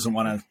guy doesn't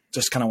want to,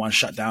 just kind of want to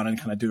shut down and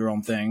kind of do their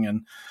own thing.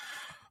 And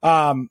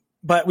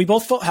but we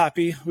both felt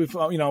happy. We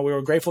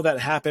were grateful that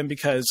it happened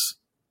because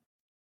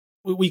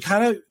we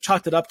kind of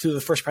chalked it up to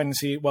the first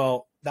pregnancy.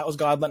 Well, that was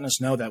God letting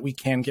us know that we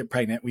can get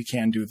pregnant. We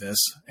can do this.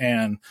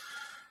 And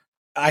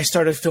I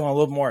started feeling a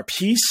little more at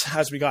peace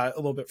as we got a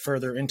little bit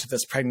further into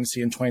this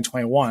pregnancy in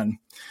 2021.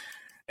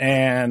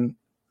 And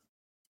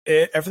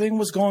everything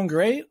was going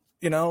great,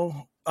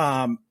 until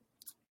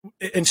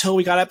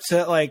we got up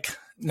to like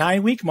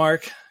 9-week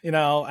mark, and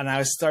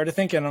I started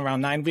thinking around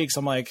 9 weeks,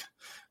 I'm like,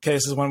 okay,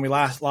 this is when we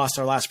lost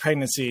our last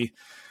pregnancy.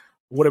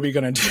 What are we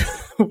going to do?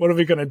 What are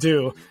we going to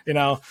do?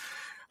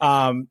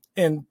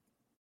 And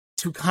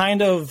to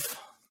kind of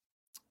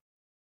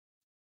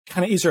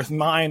ease our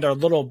mind a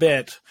little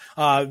bit,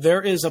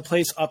 there is a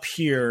place up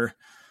here.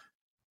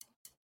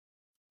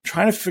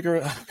 I'm trying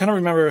to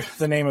remember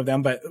the name of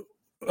them, but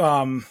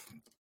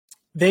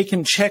they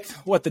can check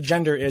what the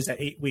gender is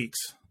at 8 weeks.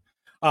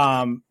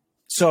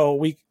 So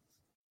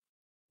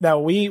Now,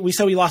 we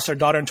said we lost our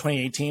daughter in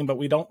 2018, but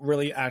we don't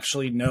really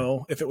actually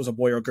know if it was a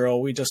boy or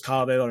girl. We just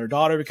called it our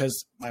daughter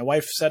because my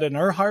wife said in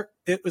her heart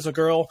it was a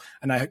girl,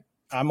 and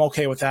I'm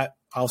okay with that.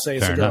 I'll say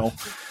it's a girl,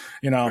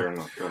 you know. Fair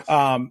enough,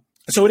 yes.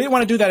 So we didn't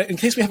want to do that in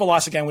case we have a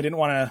loss again. We didn't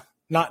want to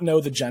not know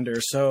the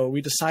gender, so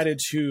we decided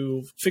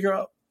to figure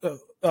out,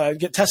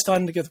 get tests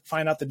done to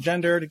find out the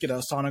gender, to get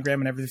a sonogram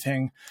and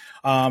everything.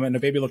 And the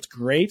baby looked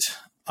great,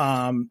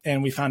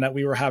 and we found out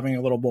we were having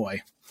a little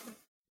boy.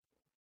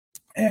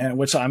 And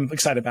which I'm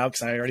excited about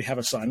because I already have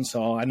a son,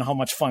 so I know how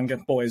much fun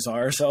boys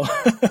are. So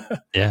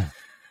yeah.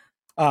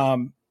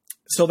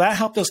 So that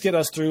helped us get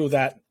us through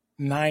that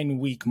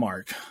 9-week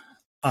mark.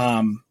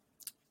 And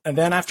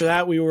then after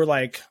that, we were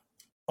like,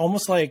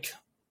 almost like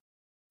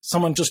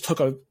someone just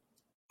took a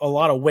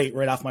lot of weight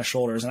right off my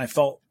shoulders, and I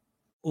felt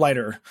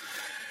lighter.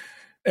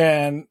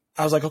 And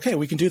I was like, okay,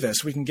 we can do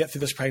this. We can get through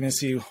this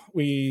pregnancy.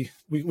 We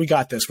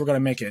got this. We're going to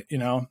make it, you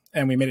know.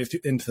 And we made it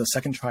into the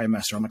second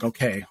trimester. I'm like,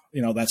 okay,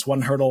 you know, that's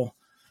one hurdle.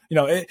 You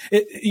know,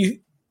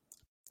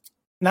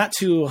 not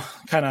to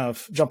kind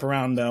of jump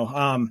around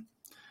though.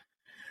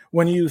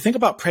 When you think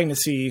about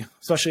pregnancy,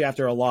 especially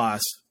after a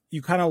loss,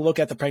 you kind of look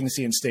at the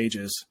pregnancy in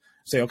stages.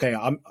 Say, okay,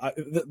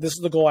 this is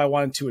the goal I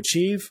wanted to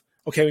achieve.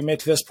 Okay, we made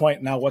it to this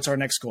point. Now what's our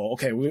next goal?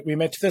 Okay, we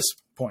made to this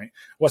point.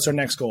 What's our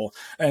next goal?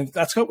 And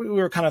that's what we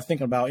were kind of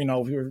thinking about. You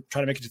know, we were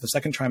trying to make it to the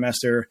second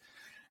trimester,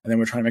 and then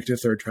we're trying to make it to the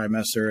third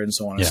trimester, and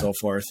so on and so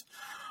forth.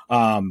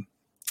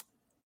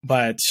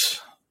 But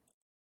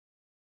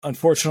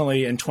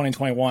unfortunately, in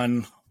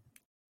 2021,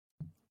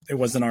 it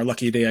wasn't our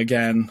lucky day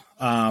again.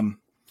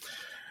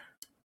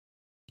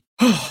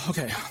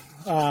 Okay.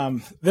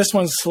 This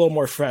one's a little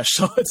more fresh,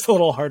 so it's a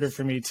little harder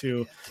for me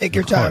to take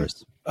your time.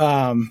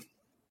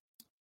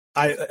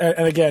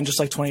 And again, just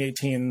like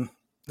 2018,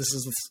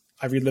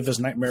 I relive this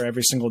nightmare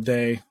every single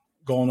day,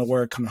 going to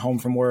work, coming home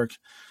from work.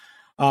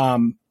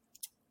 My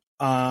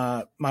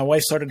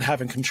wife started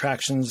having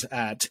contractions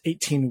at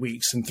 18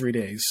 weeks and 3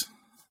 days.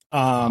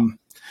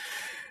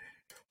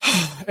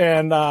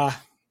 And I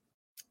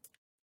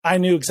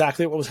knew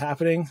exactly what was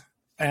happening,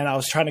 and I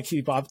was trying to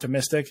keep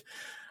optimistic,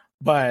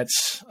 but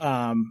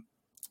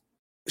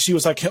she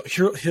was like,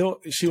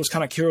 she was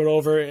kind of cured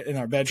over in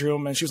our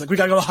bedroom, and she was like, we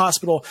got to go to the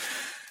hospital.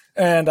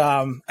 And,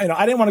 you know,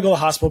 I didn't want to go to the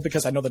hospital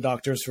because I know the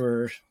doctors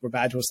were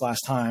bad to us last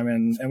time.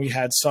 And we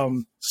had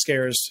some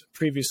scares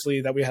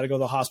previously that we had to go to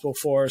the hospital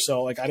for.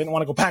 So like, I didn't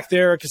want to go back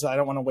there because I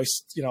don't want to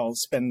waste, you know,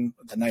 spend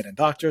the night in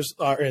doctors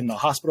or in the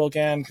hospital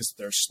again, because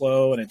they're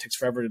slow and it takes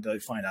forever to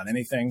find out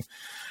anything.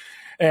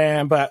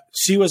 But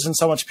she was in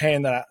so much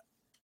pain that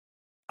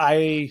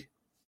I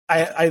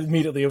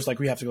immediately, it was like,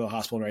 we have to go to the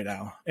hospital right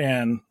now.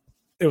 And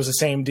it was the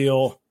same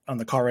deal on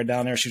the car ride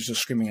down there. She was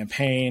just screaming in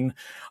pain.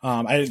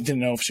 I didn't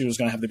know if she was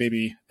going to have the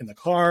baby in the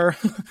car.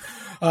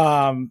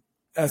 And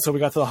so we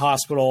got to the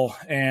hospital,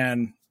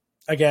 and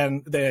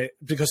again,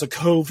 because of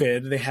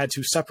COVID, they had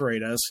to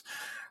separate us,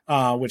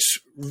 which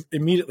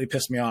immediately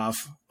pissed me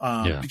off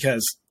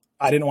because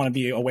I didn't want to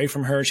be away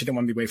from her. She didn't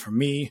want to be away from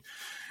me.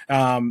 So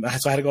I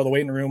had to go to the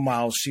waiting room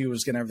while she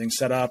was getting everything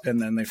set up. And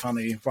then they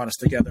finally brought us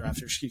together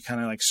after she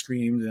kind of like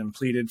screamed and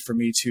pleaded for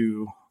me to,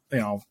 you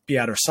know, be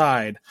at her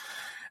side.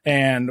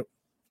 And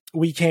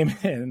we came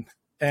in,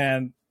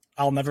 and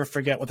I'll never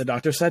forget what the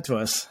doctor said to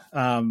us.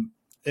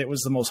 It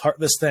was the most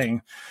heartless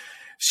thing.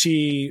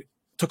 She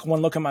took one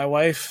look at my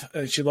wife.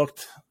 She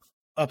looked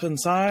up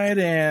inside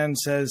and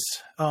says,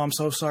 "Oh, I'm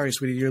so sorry,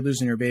 sweetie. You're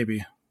losing your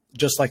baby."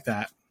 Just like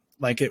that.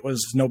 Like it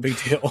was no big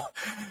deal.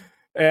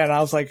 And I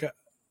was like,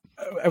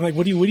 I'm like,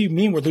 what do you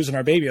mean we're losing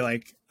our baby?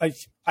 Like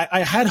I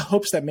had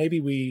hopes that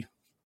maybe we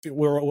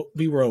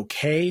were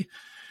okay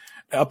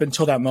up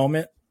until that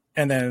moment.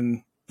 And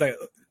then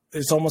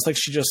it's almost like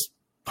she just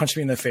punched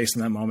me in the face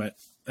in that moment.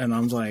 And I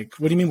was like,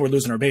 what do you mean we're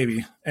losing our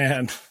baby?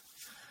 And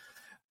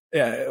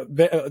yeah,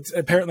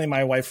 apparently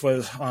my wife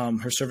was,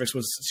 her cervix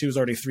she was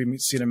already 3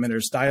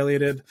 centimeters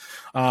dilated.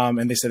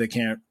 And they said they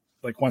can't,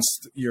 like once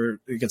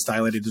it gets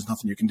dilated, there's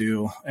nothing you can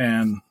do.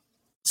 And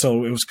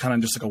so it was kind of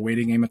just like a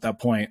waiting game at that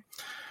point.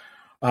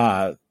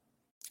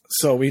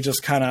 So we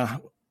just kind of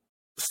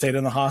stayed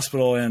in the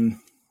hospital and,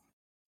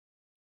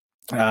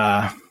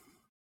 kind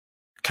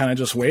of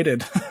just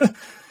waited.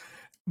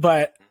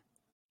 But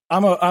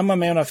I'm a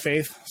man of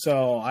faith,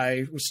 so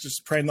I was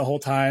just praying the whole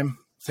time,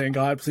 saying,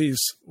 God, please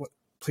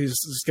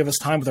just give us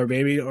time with our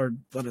baby, or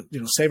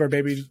save our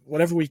baby,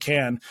 whatever we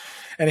can.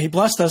 And He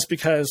blessed us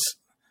because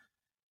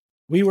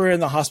we were in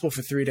the hospital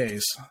for 3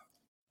 days.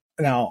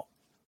 Now,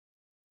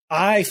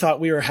 I thought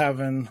we were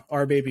having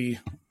our baby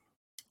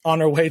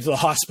on our way to the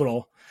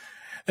hospital,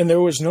 and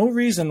there was no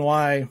reason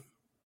why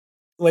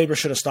labor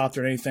should have stopped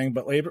or anything,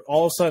 but labor,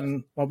 all of a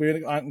sudden, while we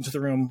got into the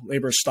room,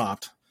 labor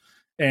stopped.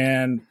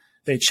 And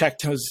they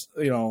checked his,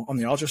 on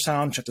the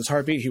ultrasound, checked his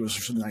heartbeat. He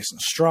was nice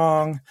and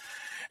strong.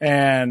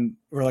 And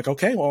we're like,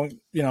 okay, well,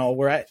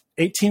 we're at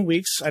 18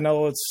 weeks. I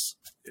know it's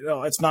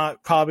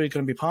not probably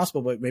going to be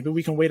possible, but maybe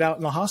we can wait out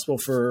in the hospital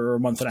for a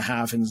month and a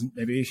half, and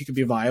maybe he could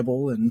be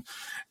viable and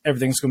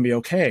everything's going to be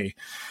okay.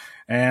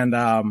 And,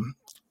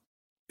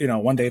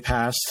 one day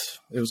passed.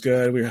 It was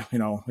good. We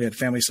had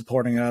family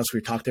supporting us.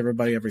 We talked to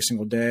everybody every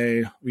single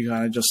day. We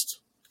kind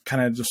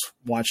of just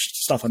watched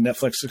stuff on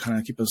Netflix to kind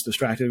of keep us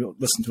distracted,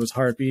 listen to his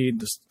heartbeat,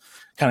 just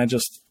kind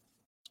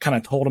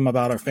of told him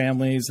about our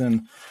families.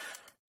 And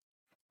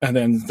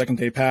then the second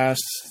day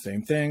passed,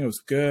 same thing. It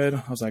was good.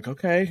 I was like,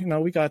 okay,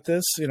 we got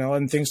this,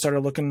 and things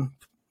started looking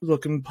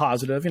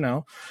positive,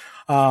 and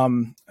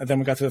then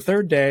we got to the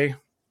third day,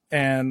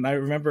 and I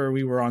remember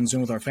we were on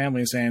Zoom with our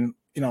family saying,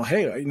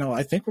 hey,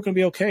 I think we're going to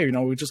be okay.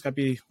 We just got to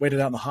be waited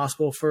out in the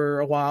hospital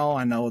for a while.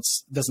 I know it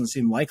doesn't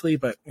seem likely,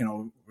 but,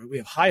 we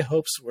have high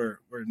hopes. We're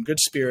in good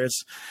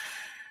spirits.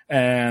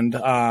 And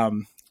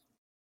in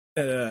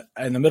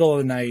the middle of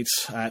the night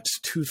at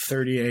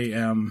 2:30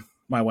 a.m.,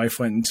 my wife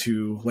went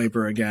into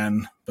labor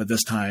again, but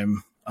this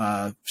time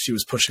she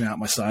was pushing out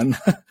my son.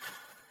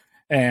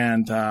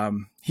 And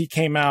he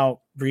came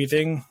out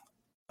breathing,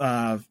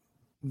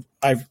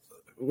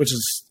 which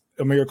is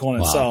a miracle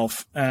in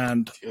itself.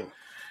 And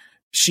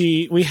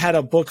we had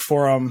a book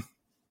for him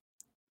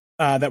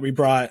that we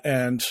brought,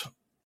 and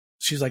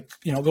she's like,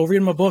 go read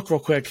him a book real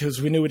quick, because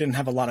we knew we didn't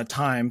have a lot of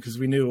time, because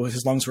we knew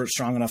his lungs weren't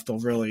strong enough to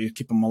really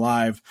keep him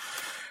alive.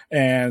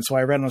 And so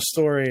I read him a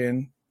story,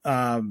 and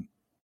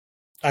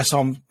I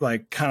saw him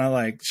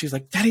she's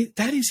like,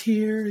 Daddy's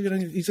here.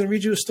 He's gonna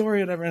read you a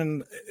story, and whatever.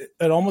 And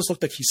it almost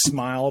looked like he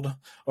smiled,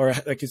 or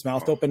like his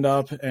mouth opened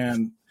up,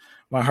 and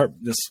my heart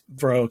just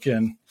broke.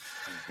 And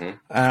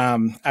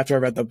after I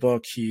read the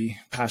book, he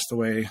passed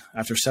away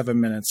after 7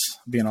 minutes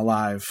being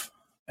alive.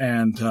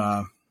 And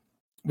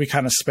we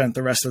kind of spent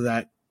the rest of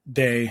that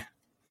day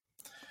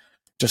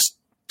just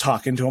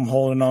talking to him,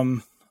 holding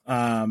him,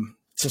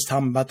 just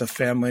telling him about the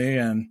family.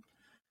 And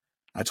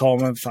I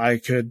told him if I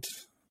could,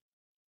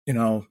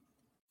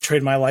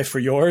 trade my life for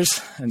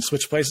yours and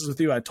switch places with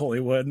you, I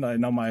totally would. And I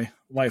know my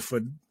wife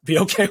would be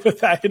okay with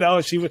that.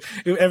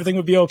 Everything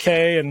would be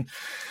okay. And,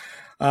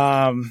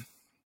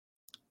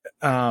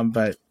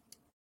 but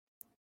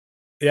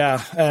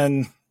yeah.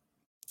 And,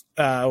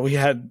 we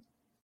had,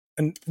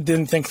 and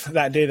didn't think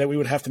that day that we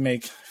would have to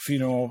make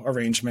funeral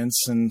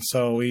arrangements. And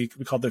so we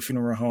called the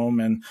funeral home,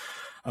 and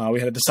we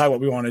had to decide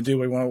what we want to do.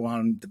 We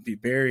want him to be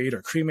buried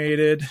or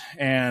cremated.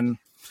 And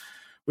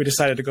we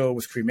decided to go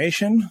with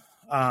cremation,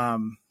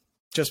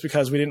 just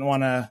because we didn't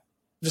want to,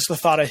 just the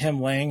thought of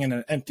him laying in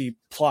an empty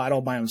plot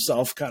all by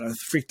himself kind of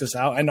freaked us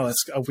out. I know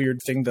that's a weird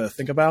thing to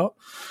think about.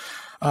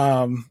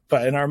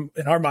 But in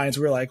our minds,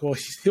 we were like, well,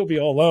 he'll be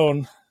all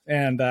alone.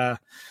 And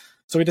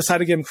so we decided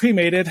to get him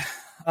cremated.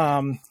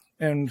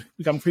 And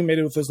we got him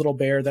cremated with his little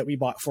bear that we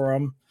bought for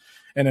him,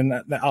 and in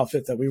the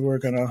outfit that we were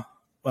going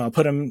to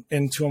put him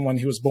into him when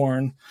he was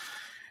born.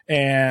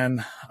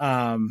 And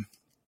and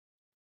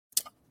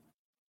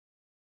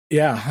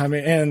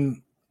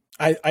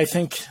I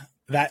think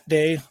that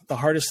day, the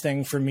hardest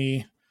thing for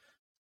me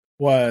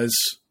was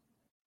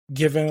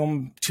giving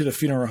him to the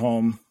funeral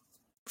home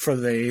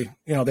they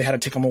had to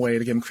take him away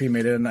to get him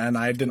cremated, and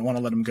I didn't want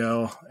to let him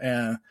go.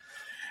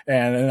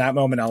 And in that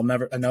moment,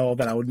 I know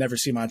that I would never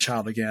see my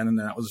child again. And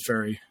that was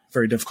very,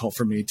 very difficult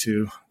for me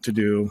to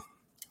do.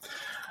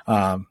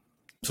 So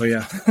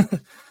yeah,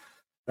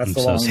 that's the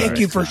long story. Thank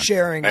you for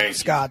sharing,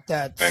 Scott.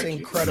 That's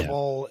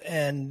incredible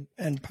and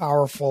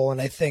powerful.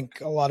 And I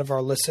think a lot of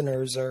our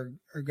listeners are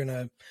going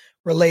to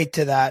relate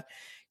to that.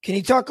 Can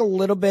you talk a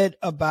little bit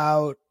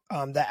about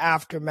the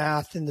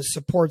aftermath and the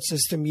support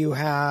system you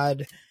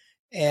had,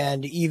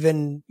 and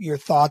even your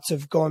thoughts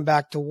of going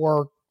back to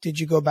work? Did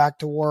you go back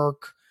to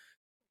work?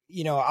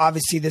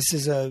 Obviously this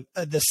is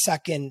the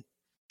second,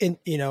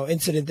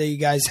 incident that you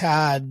guys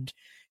had.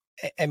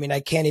 I mean, I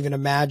can't even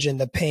imagine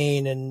the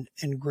pain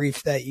and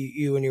grief that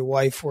you and your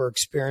wife were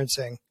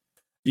experiencing.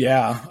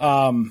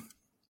 Yeah.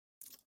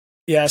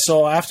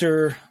 So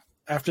after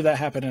that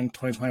happened in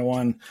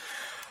 2021,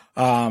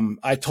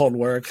 I told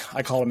work,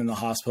 I called him in the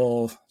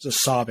hospital,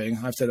 just sobbing.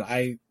 I said,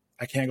 I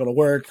can't go to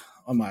work.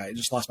 I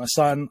just lost my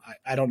son.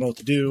 I don't know what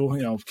to do.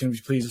 Can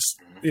you please,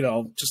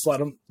 just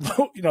let him,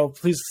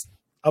 please.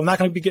 I'm not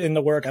going to be getting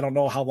to work. I don't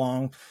know how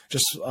long.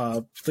 Just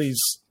please,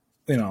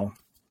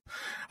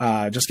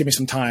 just give me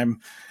some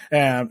time.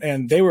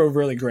 And they were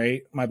really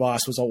great. My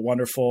boss was all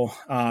wonderful.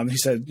 He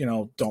said,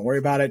 don't worry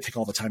about it. Take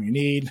all the time you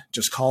need.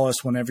 Just call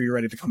us whenever you're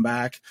ready to come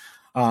back.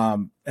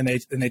 And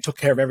they took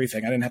care of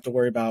everything. I didn't have to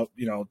worry about,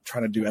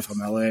 trying to do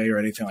FMLA or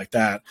anything like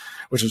that,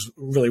 which was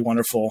really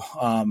wonderful.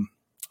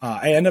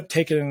 I ended up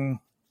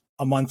taking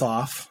a month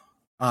off.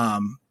 I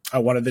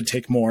wanted to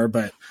take more,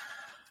 but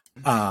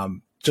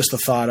just the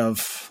thought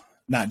of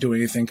not doing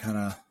anything kind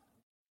of,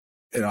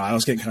 I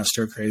was getting kind of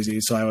stir crazy.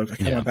 So I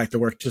went back to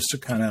work just to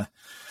kind of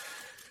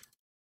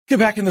get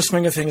back in the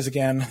swing of things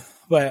again.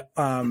 But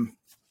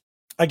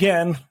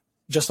again,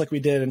 just like we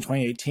did in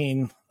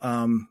 2018,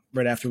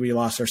 right after we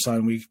lost our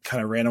son, we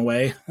kind of ran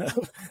away.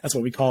 That's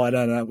what we call it.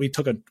 And we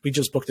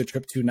just booked a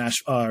trip to not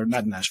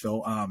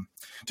Nashville,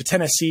 to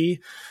Tennessee.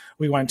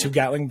 We went to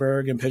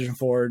Gatlinburg and Pigeon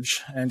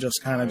Forge and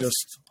just kind of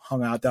just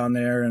hung out down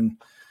there and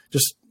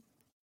just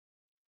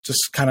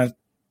kind of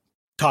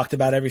talked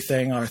about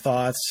everything, our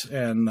thoughts.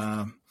 And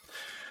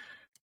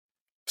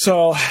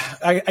So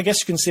I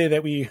guess you can say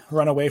that we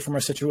run away from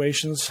our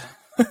situations.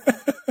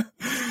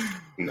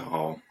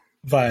 No,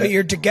 but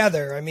you're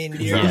together. I mean,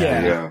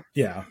 yeah.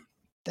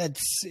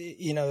 That's,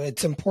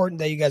 it's important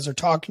that you guys are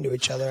talking to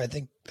each other. I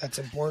think that's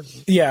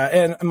important. Yeah,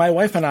 and my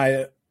wife and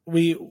I,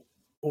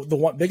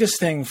 biggest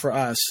thing for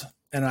us,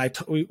 and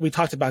we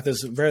talked about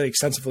this very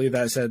extensively.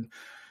 That I said,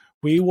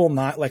 we will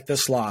not let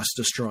this loss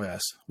destroy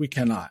us. We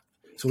cannot.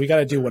 So we got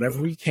to do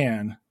whatever we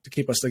can to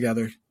keep us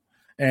together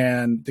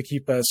and to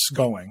keep us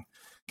going.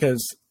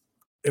 Because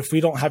if we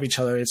don't have each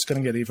other, it's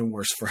going to get even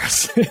worse for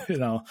us.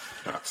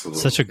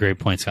 Absolutely. Such a great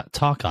point, Scott.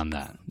 Talk on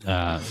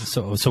that.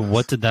 So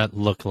what did that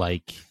look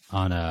like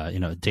on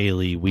a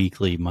daily,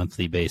 weekly,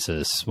 monthly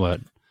basis?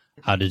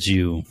 How did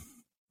you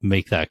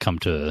make that come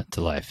to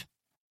life?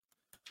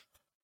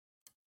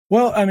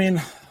 Well, I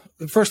mean,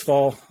 first of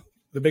all,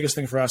 the biggest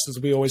thing for us is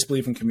we always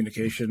believe in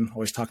communication,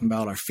 always talking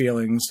about our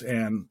feelings.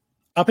 And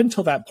up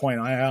until that point,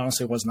 I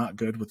honestly was not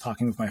good with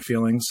talking with my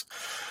feelings.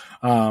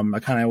 I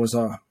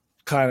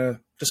kind of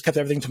just kept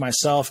everything to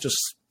myself,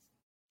 just,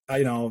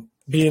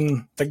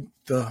 being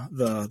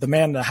the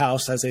man in the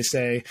house, as they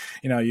say.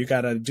 You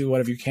got to do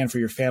whatever you can for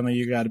your family.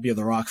 You got to be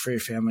the rock for your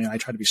family. And I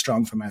try to be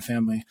strong for my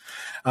family.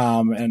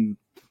 And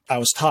I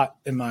was taught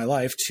in my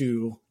life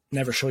to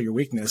never show your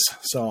weakness.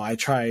 So I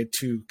try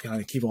to kind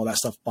of keep all that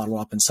stuff bottled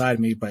up inside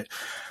me. But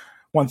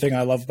one thing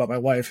I love about my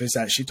wife is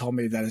that she told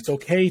me that it's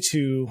okay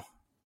to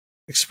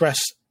express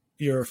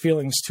your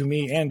feelings to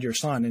me and your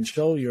son and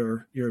show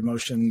your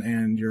emotion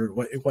and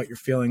what you're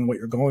feeling, what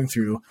you're going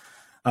through.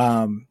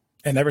 And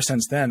ever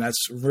since then,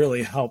 that's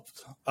really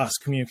helped us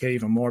communicate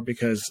even more,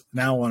 because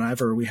now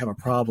whenever we have a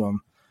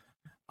problem,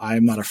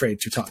 I'm not afraid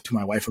to talk to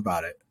my wife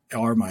about it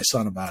or my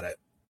son about it.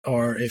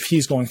 Or if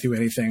he's going through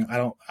anything,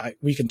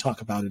 we can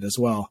talk about it as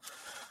well.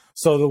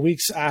 So the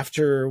weeks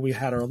after we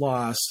had our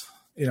loss,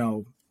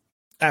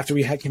 after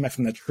we came back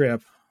from the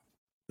trip,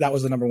 that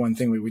was the number one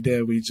thing we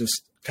did. We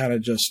just kind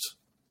of just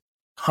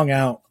hung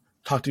out,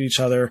 talked to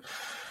each other,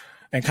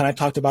 and kind of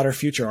talked about our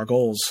future, our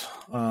goals.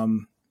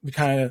 We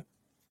kind of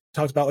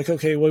talked about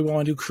okay, what do we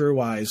want to do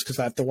career-wise? Because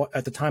at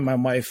the time, my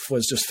wife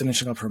was just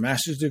finishing up her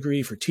master's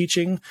degree for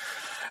teaching.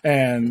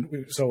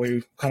 And so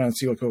we kind of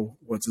see,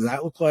 what does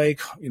that look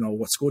like?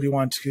 What school do you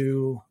want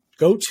to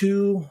go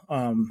to?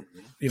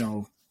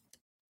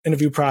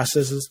 Interview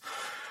processes.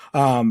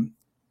 And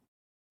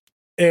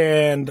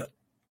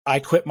I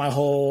quit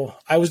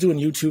I was doing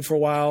YouTube for a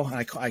while, and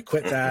I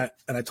quit that.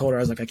 And I told her,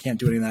 I was like, I can't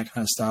do any of that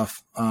kind of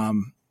stuff.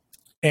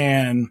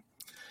 And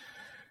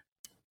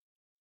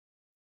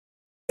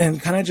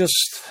kind of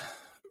just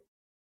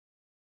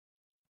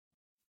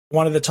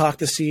wanted to talk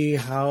to see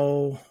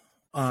how,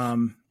 what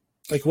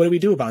do we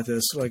do about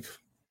this? What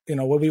do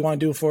we want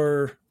to do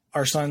for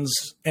our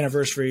son's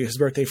anniversary, his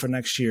birthday for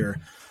next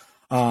year?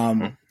 What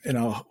are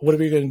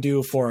we going to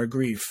do for our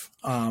grief?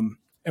 And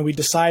we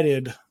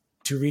decided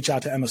to reach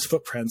out to Emma's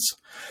Footprints,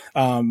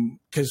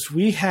 because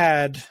we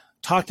had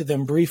talked to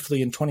them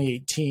briefly in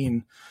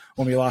 2018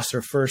 when we lost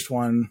our first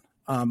one.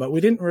 But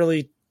we didn't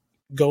really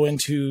go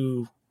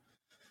into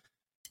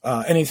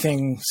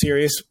anything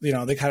serious.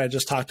 They kind of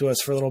just talked to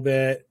us for a little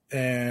bit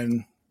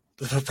and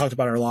talked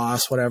about our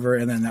loss, whatever.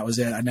 And then that was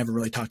it. I never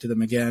really talked to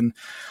them again.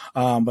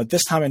 But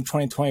this time in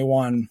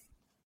 2021,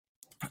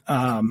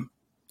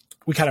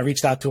 we kind of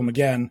reached out to them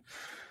again.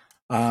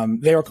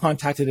 They were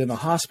contacted in the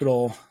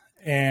hospital.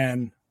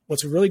 And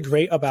what's really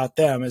great about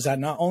them is that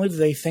not only do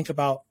they think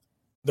about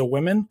the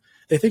women,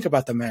 they think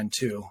about the men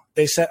too.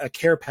 They set a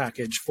care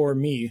package for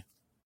me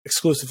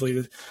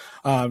exclusively,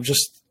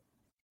 just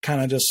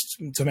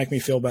to make me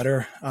feel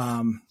better.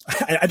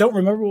 I don't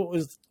remember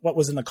what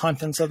was in the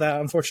contents of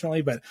that,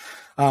 unfortunately, but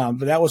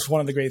that was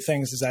one of the great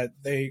things, is that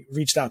they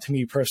reached out to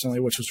me personally,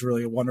 which was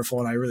really wonderful.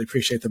 And I really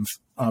appreciate them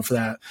for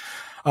that.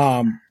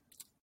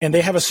 And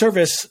they have a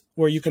service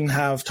where you can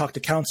talk to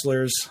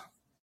counselors,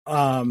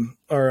 or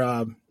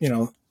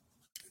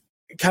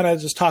kind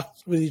of just talk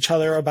with each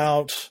other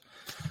about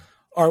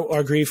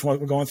our grief and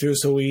what we're going through.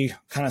 So we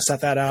kind of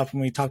set that up,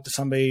 and we talked to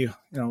somebody,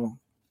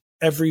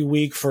 every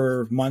week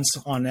for months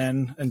on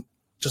end, and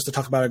just to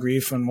talk about our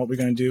grief and what we're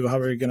going to do, how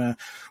we're going to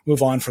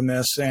move on from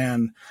this.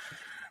 And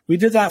we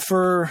did that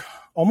for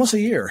almost a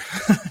year.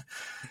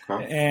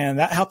 Okay. And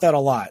that helped out a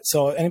lot.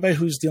 So anybody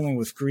who's dealing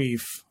with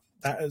grief,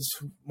 that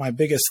is my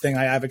biggest thing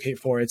I advocate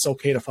for. It's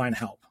okay to find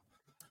help.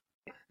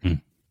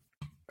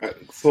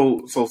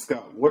 So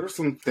Scott, what are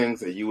some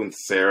things that you and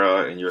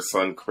Sarah and your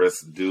son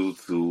Chris do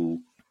to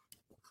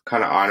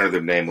kind of honor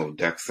the name of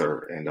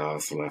Dexter and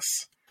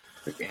Celeste?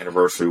 Like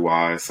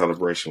anniversary-wise,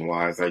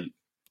 celebration-wise, I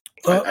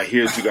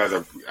hear that you guys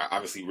are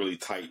obviously really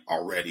tight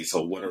already.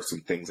 So, what are some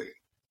things that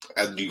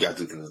do you guys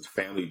do things as a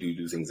family? Do you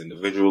do things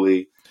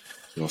individually?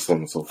 So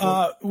on and so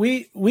forth.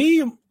 We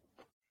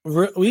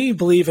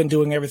believe in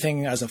doing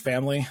everything as a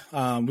family.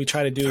 We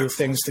try to do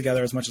things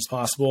together as much as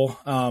possible.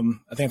 I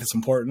think that's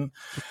important.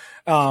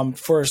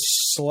 For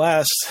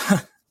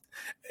Celeste,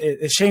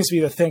 it shames me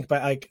to think,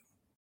 but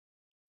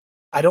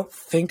I don't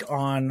think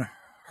on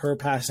her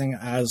passing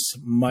as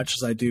much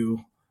as I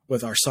do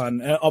with our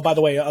son. Oh, by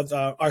the way,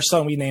 our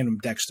son, we named him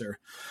Dexter.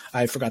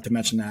 I forgot to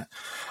mention that.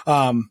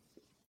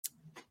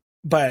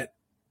 But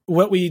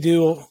what we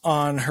do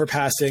on her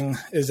passing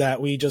is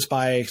that we just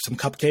buy some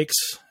cupcakes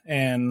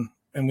and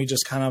we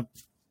just kind of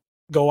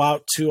go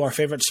out to our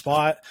favorite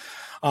spot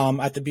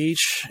at the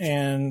beach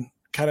and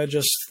kind of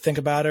just think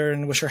about her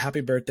and wish her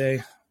happy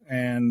birthday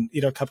and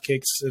eat our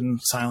cupcakes in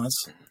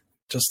silence,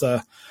 just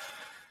to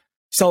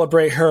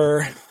celebrate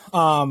her.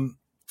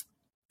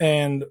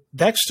 And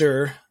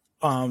Dexter,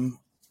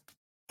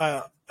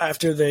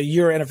 after the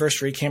year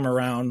anniversary came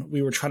around,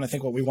 we were trying to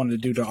think what we wanted to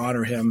do to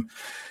honor him.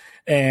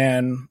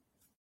 And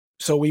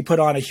so we put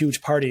on a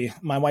huge party.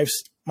 My wife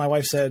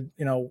said,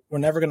 we're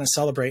never going to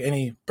celebrate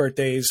any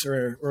birthdays,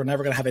 or we're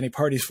never going to have any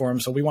parties for him.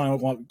 So we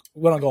want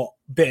to go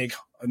big,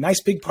 a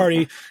nice big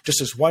party, just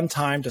this one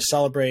time to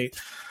celebrate,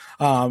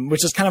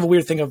 which is kind of a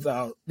weird thing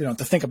about, to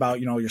think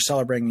about, you're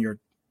celebrating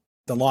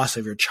the loss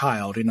of your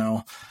child,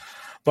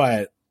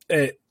 but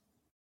it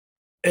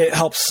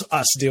helps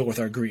us deal with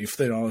our grief,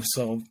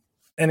 so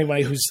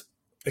anybody who's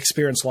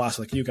experienced loss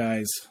like you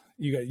guys,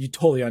 you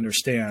totally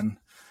understand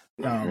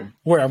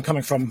where I'm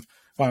coming from.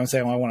 When I'm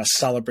saying I want to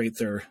celebrate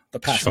the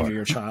passing of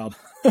your child.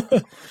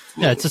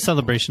 Yeah, it's a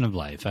celebration of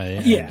life. I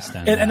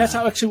understand. And that's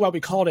actually why we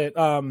called it.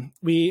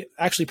 We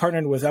actually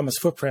partnered with Emma's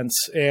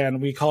Footprints,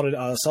 and we called it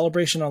a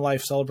celebration of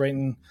life,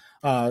 celebrating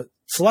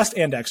Celeste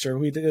and Dexter.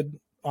 We did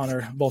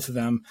honor both of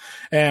them,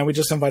 and we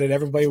just invited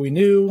everybody we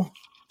knew,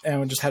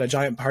 and we just had a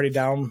giant party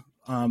down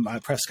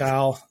at Presque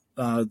Isle,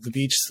 the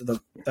beach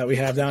that we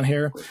have down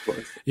here.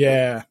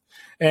 Yeah,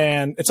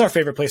 and it's our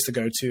favorite place to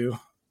go to,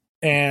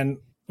 and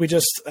we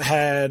just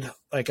had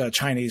like a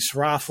Chinese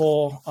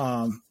raffle.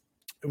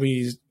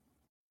 We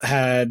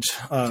had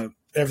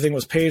everything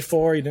was paid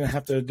for. You didn't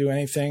have to do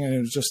anything, and it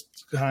was just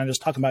kind of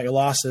just talking about your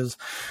losses.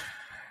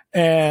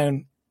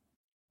 And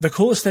the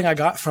coolest thing I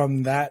got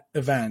from that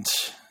event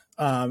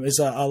is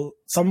some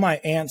of my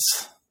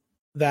aunts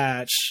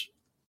that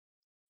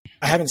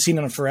I haven't seen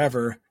in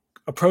forever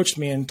approached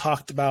me and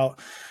talked about,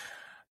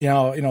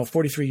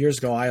 43 years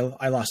ago,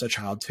 I lost a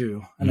child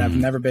too, and I've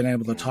never been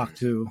able to talk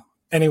to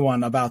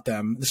anyone about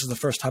them. This is the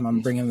first time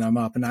I'm bringing them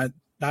up. And I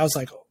was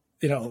like,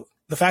 the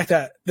fact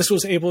that this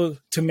was able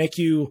to make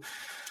you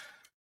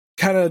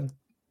kind of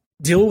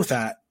deal with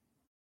that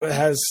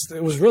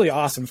it was really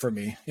awesome for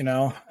me,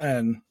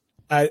 and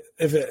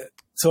it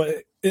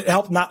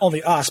helped not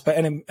only us, but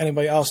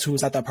anybody else who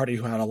was at that party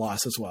who had a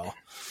loss as well.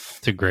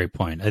 It's a great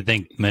point. I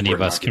think many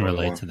of us can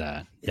relate to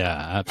that. Yeah,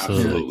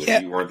 absolutely.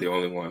 Yeah. You weren't the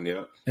only one.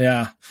 Yeah.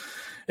 Yeah.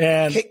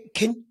 And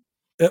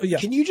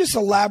Can you just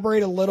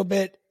elaborate a little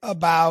bit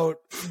about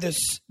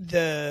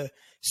the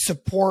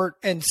support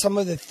and some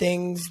of the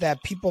things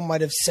that people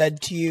might have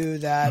said to you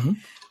that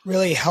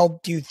really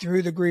helped you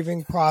through the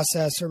grieving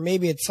process, or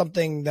maybe it's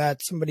something that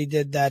somebody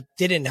did that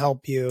didn't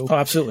help you? Oh,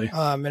 absolutely.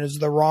 And it was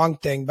the wrong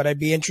thing, but I'd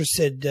be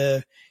interested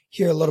to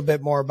hear a little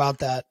bit more about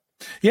that.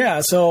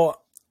 Yeah. So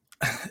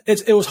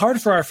it was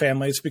hard for our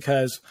families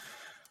because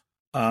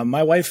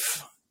my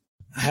wife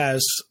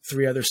has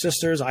 3 other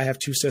sisters. I have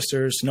 2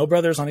 sisters, no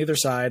brothers on either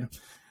side.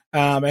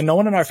 And no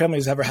one in our family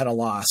has ever had a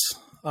loss.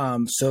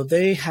 So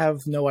they have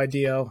no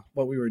idea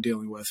what we were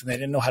dealing with, and they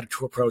didn't know how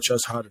to approach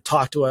us, how to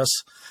talk to us.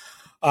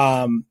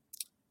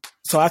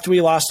 So after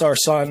we lost our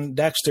son,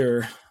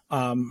 Dexter,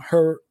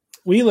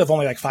 we live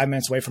only like 5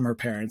 minutes away from her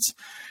parents,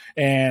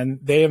 and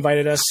they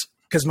invited us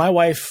because my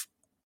wife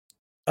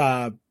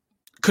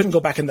couldn't go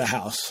back in the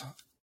house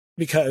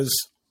because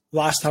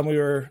last time we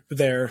were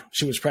there,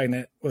 she was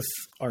pregnant with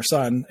our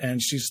son,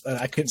 and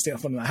I couldn't stay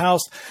up in the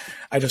house.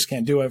 I just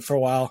can't do it for a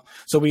while.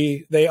 So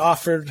they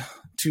offered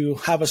to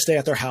have us stay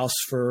at their house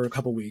for a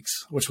couple weeks,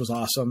 which was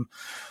awesome.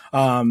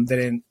 They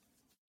didn't,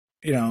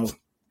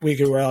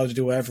 we were allowed to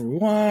do whatever we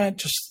want.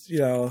 Just,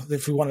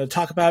 if we wanted to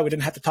talk about it, we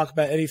didn't have to talk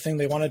about anything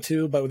they wanted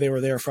to, but they were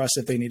there for us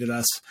if they needed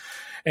us.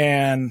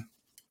 And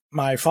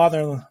my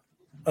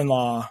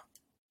father-in-law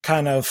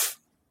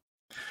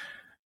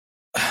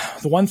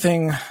the one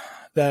thing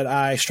that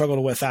I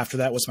struggled with after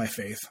that was my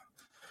faith.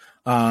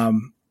 I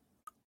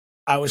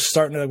was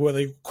starting to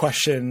really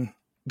question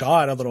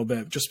God a little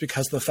bit, just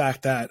because of the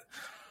fact that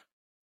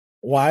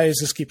why does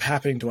this keep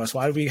happening to us?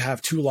 Why do we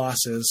have 2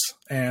 losses,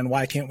 and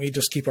why can't we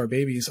just keep our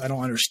babies? I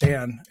don't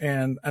understand.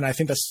 And I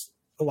think that's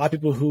a lot of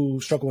people who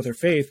struggle with their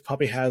faith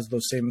probably has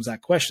those same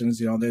exact questions.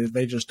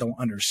 They just don't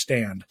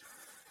understand.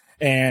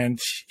 And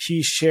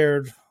he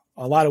shared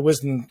a lot of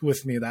wisdom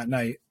with me that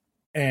night,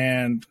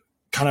 and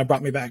kind of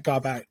brought me back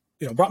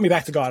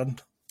to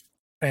God,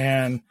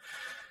 and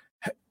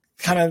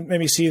kind of made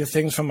me see the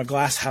things from a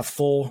glass half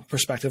full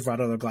perspective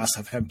rather than a glass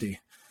half empty.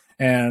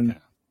 And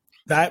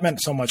that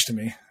meant so much to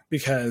me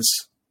because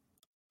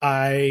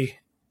I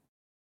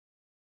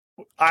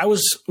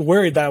was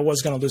worried that I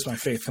was going to lose my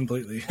faith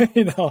completely,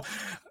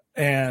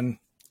 and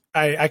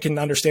I can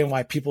understand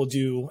why people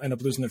do end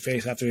up losing their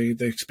faith after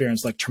they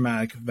experience like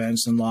traumatic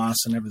events and loss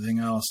and everything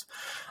else.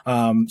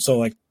 So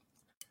like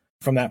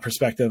from that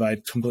perspective, I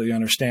completely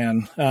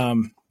understand.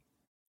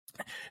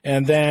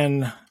 And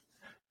then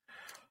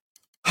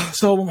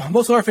So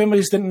most of our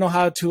families didn't know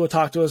how to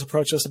talk to us,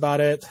 approach us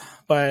about it,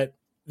 but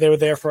they were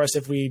there for us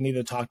if we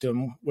needed to talk to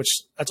them, which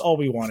that's all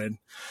we wanted.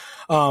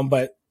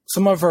 But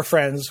some of our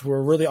friends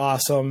were really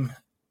awesome,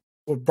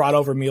 brought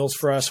over meals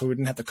for us so we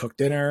didn't have to cook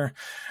dinner.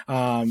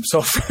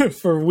 So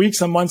for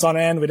weeks and months on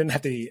end, we didn't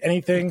have to eat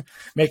anything,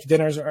 make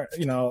dinners, or,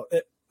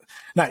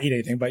 not eat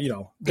anything, but,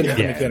 didn't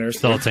make dinners.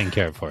 Still taking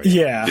care of for you.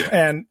 Yeah.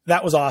 And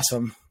that was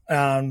awesome.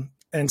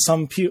 And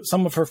some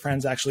of her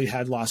friends actually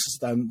had losses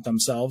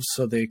themselves,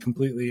 so they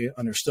completely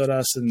understood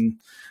us. And,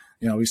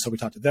 we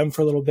talked to them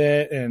for a little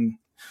bit. And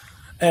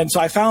so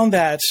I found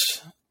that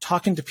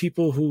talking to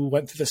people who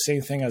went through the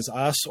same thing as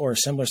us or a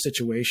similar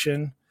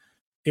situation,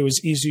 it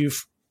was easy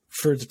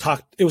to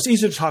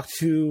talk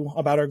to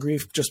about our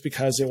grief just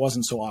because it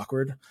wasn't so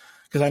awkward.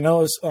 Because I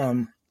know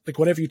like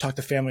whenever you talk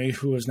to family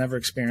who was never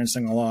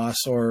experiencing a loss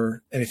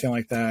or anything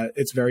like that,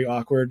 it's very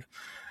awkward.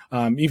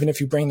 Even if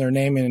you bring their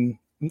name in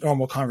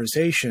normal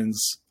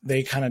conversations,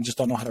 they kind of just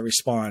don't know how to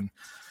respond.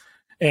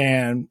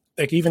 And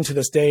like even to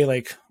this day,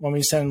 like when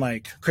we send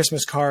like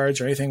Christmas cards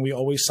or anything, we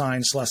always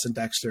sign Celeste and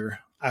Dexter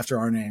after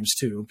our names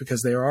too,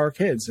 because they are our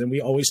kids and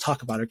we always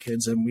talk about our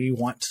kids and we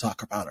want to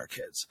talk about our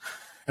kids.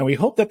 And we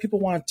hope that people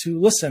want to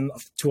listen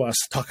to us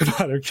talk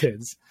about our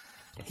kids.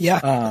 Yeah,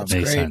 that's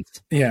makes great.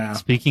 Sense. Yeah.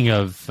 Speaking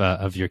of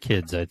your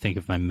kids, I think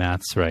if my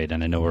math's right,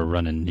 and I know we're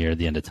running near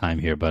the end of time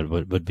here, but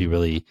would be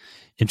really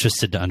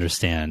interested to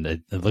understand.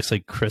 It looks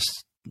like Chris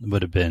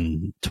would have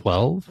been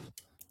 12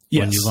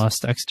 when you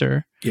lost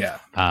Dexter. Yeah.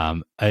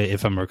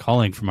 If I'm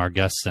recalling from our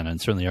guests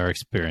and certainly our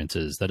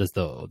experiences, that is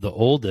the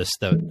oldest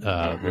that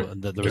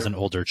there was an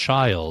older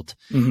child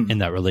in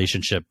that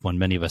relationship when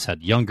many of us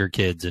had younger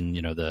kids and,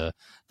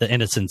 the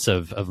innocence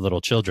of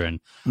little children.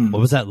 What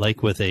was that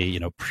like with a,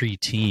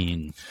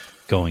 preteen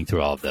going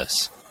through all of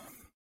this?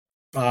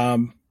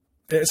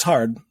 It's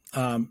hard.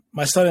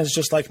 My son is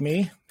just like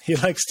me. He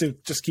likes to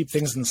just keep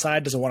things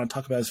inside, doesn't want to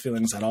talk about his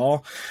feelings at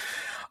all.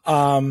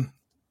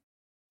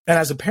 And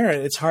as a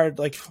parent, it's hard,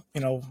 like,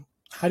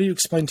 how do you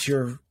explain to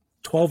your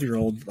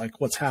 12-year-old,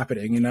 like, what's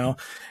happening?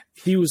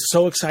 He was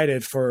so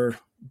excited for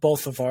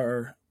both of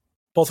our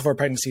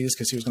pregnancies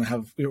because he was going to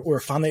have, we were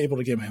finally able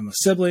to give him a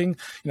sibling.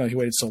 He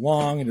waited so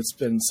long and it's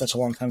been such a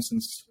long time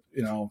since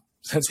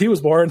he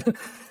was born.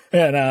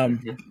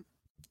 And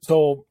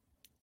so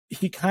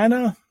he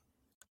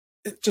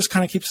just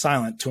kind of keeps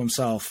silent to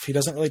himself. He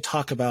doesn't really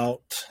talk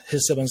about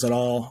his siblings at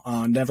all.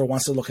 Never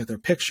wants to look at their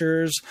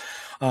pictures.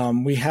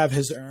 We have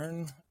his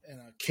urn in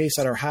a case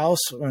at our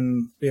house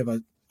when we have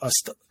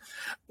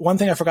one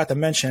thing I forgot to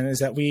mention is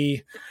that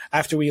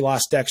after we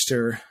lost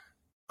Dexter,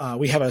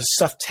 we have a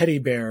stuffed teddy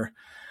bear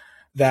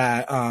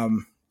that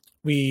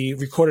we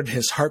recorded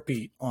his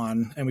heartbeat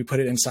on, and we put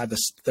it inside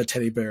the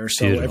teddy bear.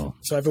 So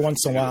every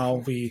once in a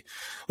while we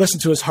listen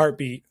to his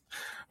heartbeat,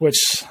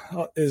 which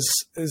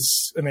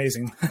is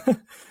amazing.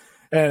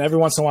 And every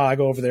once in a while I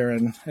go over there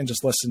and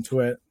just listen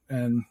to it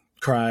and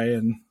cry.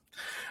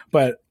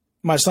 But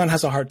my son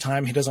has a hard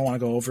time. He doesn't want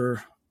to go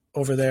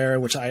over there,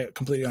 which I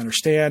completely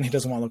understand. He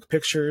doesn't want to look at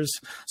pictures.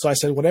 So I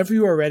said, whenever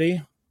you are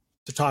ready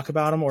to talk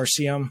about him or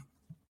see him,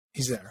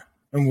 he's there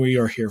and we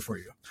are here for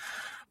you.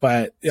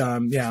 But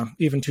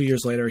even 2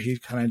 years later, he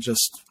kind of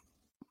just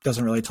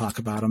doesn't really talk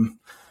about him,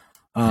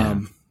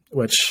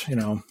 which,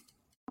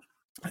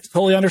 it's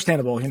totally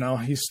understandable.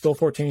 He's still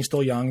 14. He's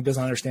still young. He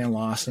doesn't understand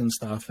loss and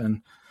stuff.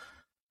 And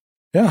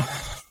yeah.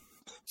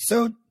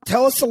 So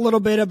tell us a little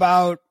bit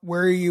about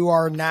where you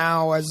are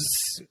now as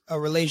a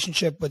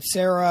relationship with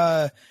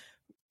Sarah.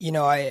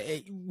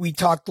 We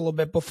talked a little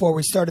bit before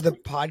we started the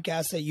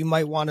podcast that you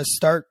might want to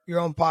start your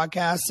own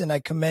podcast. And I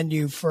commend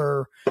you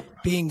for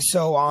being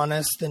so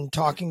honest and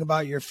talking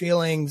about your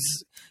feelings.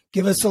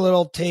 Give us a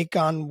little take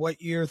on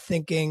what you're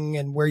thinking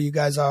and where you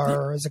guys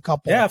are as a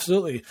couple. Yeah,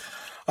 absolutely.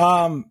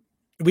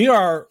 We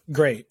are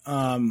great.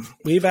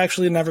 We've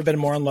actually never been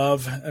more in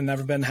love and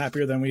never been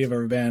happier than we have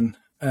ever been.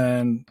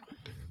 And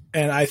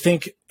I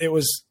think it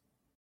was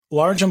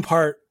large in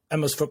part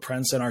Emma's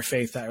footprints and our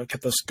faith that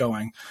kept us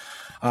going.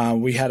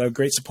 We had a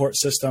great support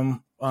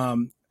system.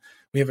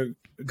 We have a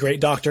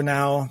great doctor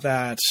now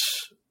that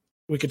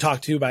we could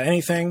talk to about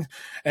anything.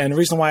 And the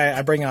reason why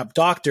I bring up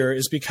doctor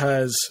is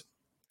because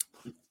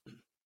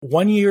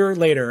 1 year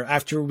later,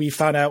 after we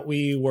found out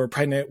we were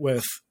pregnant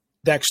with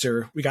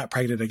Dexter, we got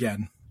pregnant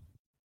again.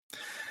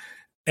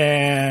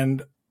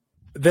 And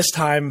this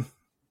time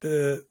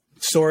the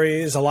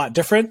story is a lot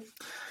different.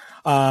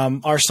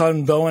 Our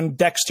son, Bowen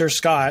Dexter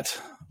Scott,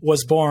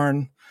 was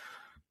born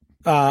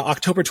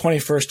October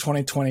 21st,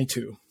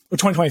 2022, or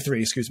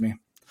 2023, excuse me.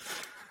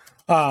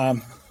 Or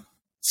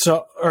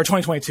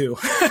 2022.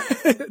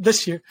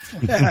 This year.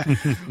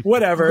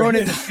 Whatever. We're going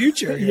into the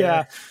future here.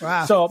 Yeah.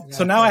 Wow.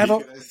 So now I have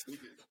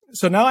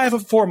a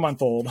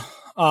 4-month-old.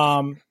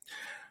 But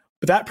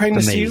that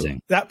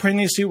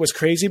pregnancy was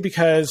crazy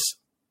because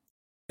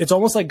it's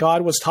almost like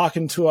God was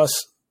talking to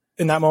us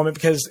in that moment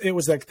because it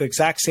was like the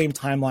exact same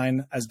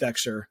timeline as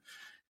Dexter.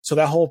 So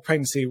that whole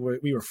pregnancy,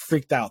 we were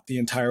freaked out the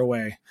entire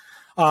way.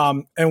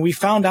 And we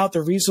found out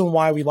the reason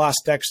why we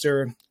lost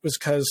Dexter was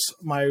because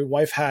my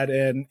wife had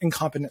an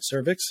incompetent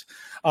cervix.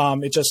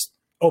 It just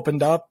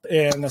opened up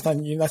and there's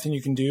nothing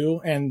you can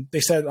do. And they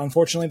said,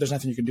 unfortunately, there's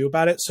nothing you can do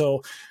about it.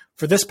 So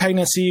for this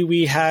pregnancy,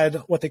 we had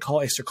what they call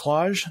a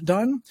cerclage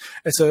done.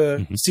 It's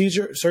a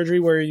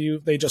surgery where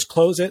they just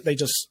close it. They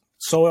just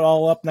sew it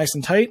all up nice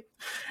and tight.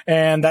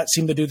 And that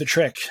seemed to do the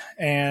trick.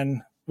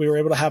 And we were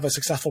able to have a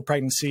successful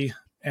pregnancy.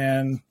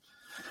 And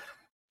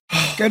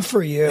good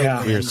for you.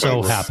 Yeah. We're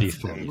so happy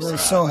for you. We're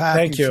so happy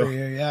Thank you. for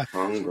you. Yeah.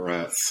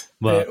 Congrats.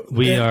 Well,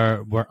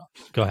 we're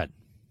go ahead.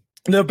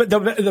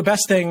 The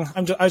best thing,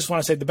 I just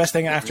want to say the best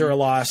thing after a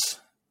loss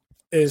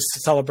is to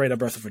celebrate a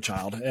birth of a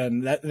child.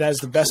 And that is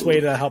the best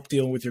way to help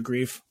deal with your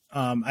grief.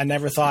 I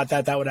never thought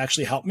that would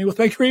actually help me with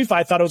my grief.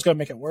 I thought it was going to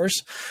make it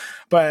worse,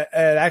 but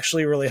it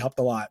actually really helped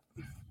a lot.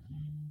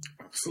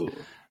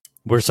 Absolutely.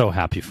 We're so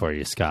happy for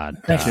you, Scott.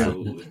 Thank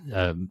you.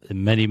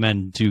 Many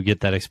men do get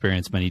that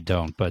experience, many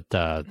don't, but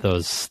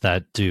those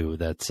that do,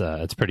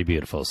 it's pretty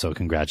beautiful. So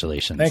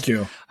congratulations. Thank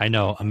you. I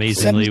know,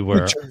 amazingly,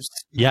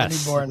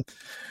 yes.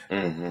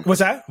 What's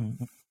that?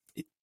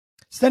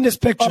 Send us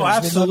pictures. Oh,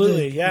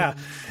 absolutely, yeah.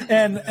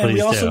 And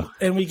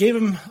we gave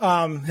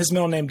him his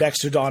middle name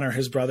Dexter to honor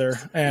his brother,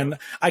 and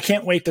I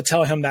can't wait to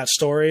tell him that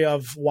story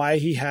of why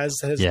he has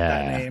that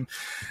name.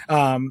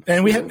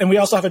 And we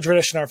also have a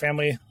tradition in our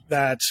family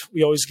that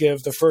we always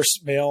give the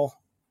first male,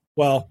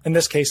 well, in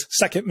this case,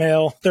 second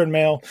male, third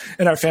male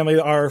in our family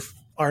our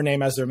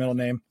name as their middle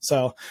name.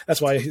 So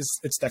that's why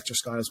it's Dexter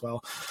Scott as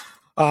well.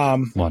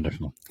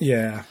 Wonderful.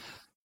 Yeah.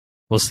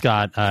 Well,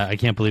 Scott, I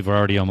can't believe we're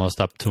already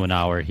almost up to an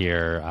hour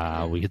here.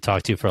 We could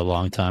talk to you for a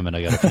long time, and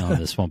I got a feeling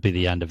this won't be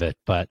the end of it.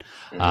 But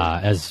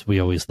as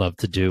we always love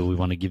to do, we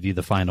want to give you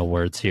the final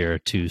words here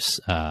to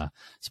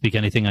speak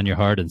anything on your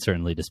heart, and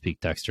certainly to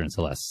speak Dexter and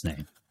Celeste's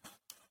name.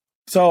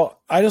 So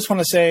I just want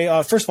to say,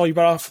 first of all, you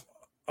brought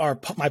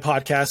off my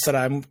podcast that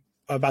I'm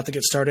about to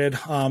get started.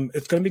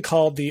 It's going to be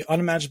called the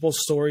Unimaginable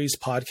Stories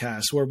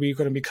Podcast, where we're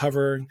going to be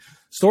covering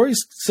stories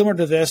similar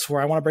to this, where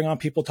I want to bring on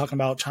people talking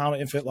about child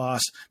and infant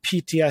loss,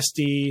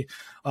 PTSD,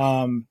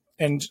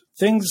 and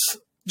things,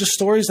 just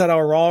stories that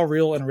are all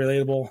real and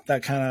relatable,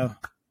 that kind of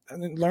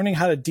learning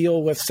how to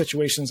deal with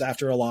situations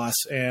after a loss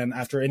and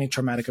after any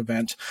traumatic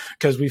event,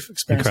 because we've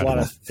experienced a lot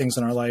of things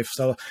in our life.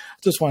 So I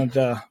just wanted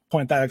to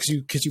point that out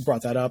because you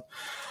brought that up.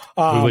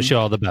 We wish you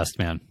all the best,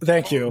 man.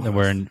 Thank you. And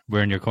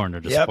we're in your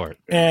corner to support.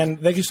 And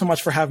thank you so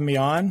much for having me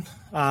on.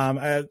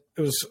 It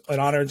was an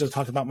honor to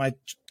talk about my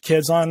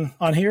kids on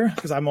here,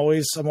 because I'm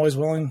always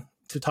willing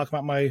to talk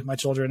about my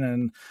children,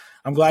 and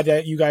I'm glad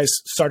that you guys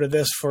started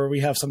this for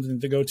we have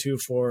something to go to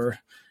for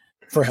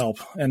help,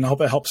 and I hope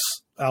it helps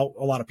out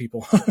a lot of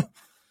people.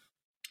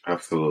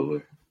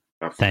 Absolutely.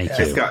 Thank you.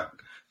 Hey, Scott,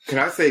 can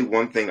I say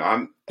one thing?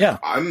 I'm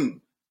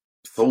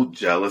so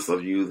jealous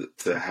of you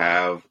to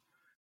have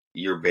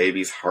your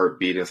baby's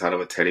heartbeat inside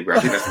of a teddy bear. I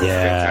think that's a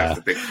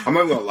fantastic thing. I'm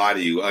not gonna lie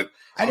to you. Like,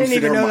 I didn't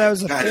even know that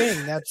was a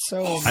thing. That's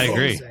so amazing. I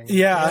agree.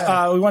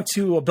 Yeah. We went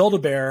to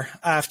Build-A-Bear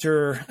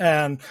after,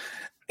 and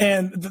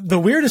the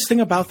weirdest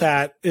thing about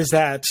that is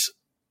that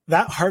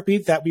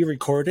heartbeat that we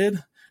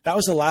recorded, that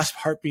was the last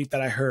heartbeat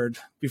that I heard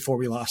before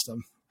we lost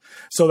them.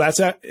 So that's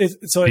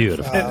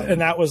beautiful.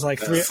 And that was like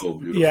three. So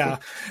yeah.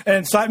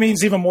 And so that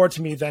means even more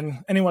to me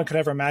than anyone could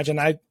ever imagine.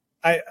 I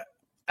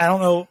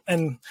don't know.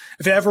 And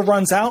if it ever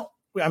runs out,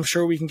 I'm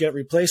sure we can get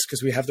replaced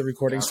because we have the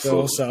recording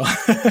still. So,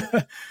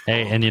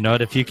 hey, and you know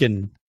what? If you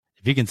can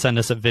send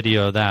us a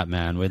video of that,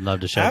 man, we'd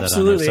love to share that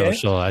on our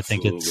social. I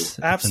think it's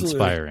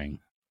inspiring.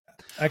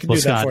 I can do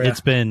that Scott, for you.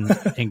 It's been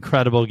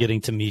incredible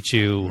getting to meet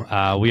you.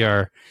 We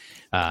are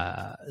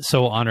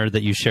so honored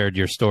that you shared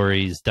your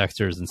stories,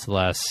 Dexter's and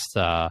Celeste.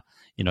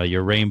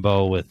 Your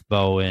rainbow with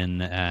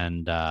Bowen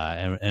and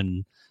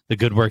the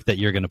good work that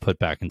you're going to put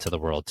back into the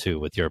world too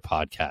with your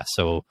podcast.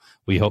 So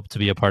we hope to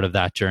be a part of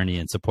that journey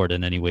and support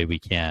in any way we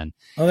can.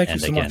 Oh, thank you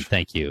so much.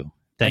 Thank you.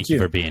 Thank you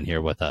for being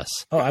here with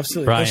us. Oh,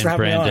 absolutely. Brian, Thanks for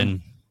having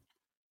Brandon,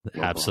 me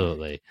on.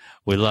 Absolutely.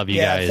 We love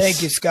you guys.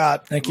 Thank you,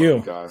 Scott. Thank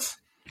you. Guys.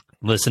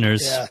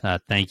 Listeners,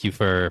 thank you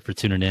for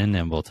tuning in,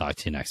 and we'll talk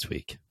to you next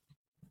week.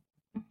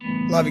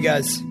 Love you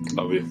guys.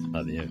 Love you.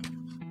 Love you.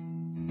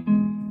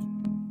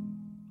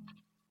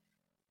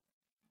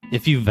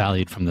 If you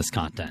valued from this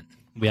content,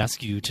 we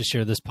ask you to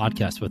share this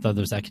podcast with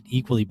others that can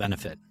equally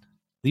benefit.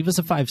 Leave us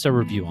a 5-star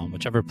review on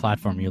whichever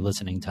platform you're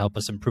listening to help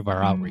us improve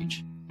our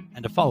outreach,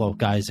 and to follow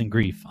Guys in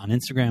Grief on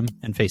Instagram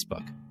and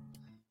Facebook.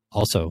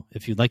 Also,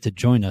 if you'd like to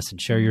join us and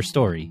share your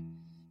story,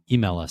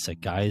 email us at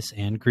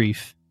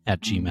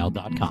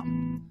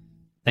guysandgrief@gmail.com.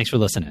 Thanks for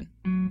listening.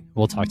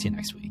 We'll talk to you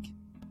next week.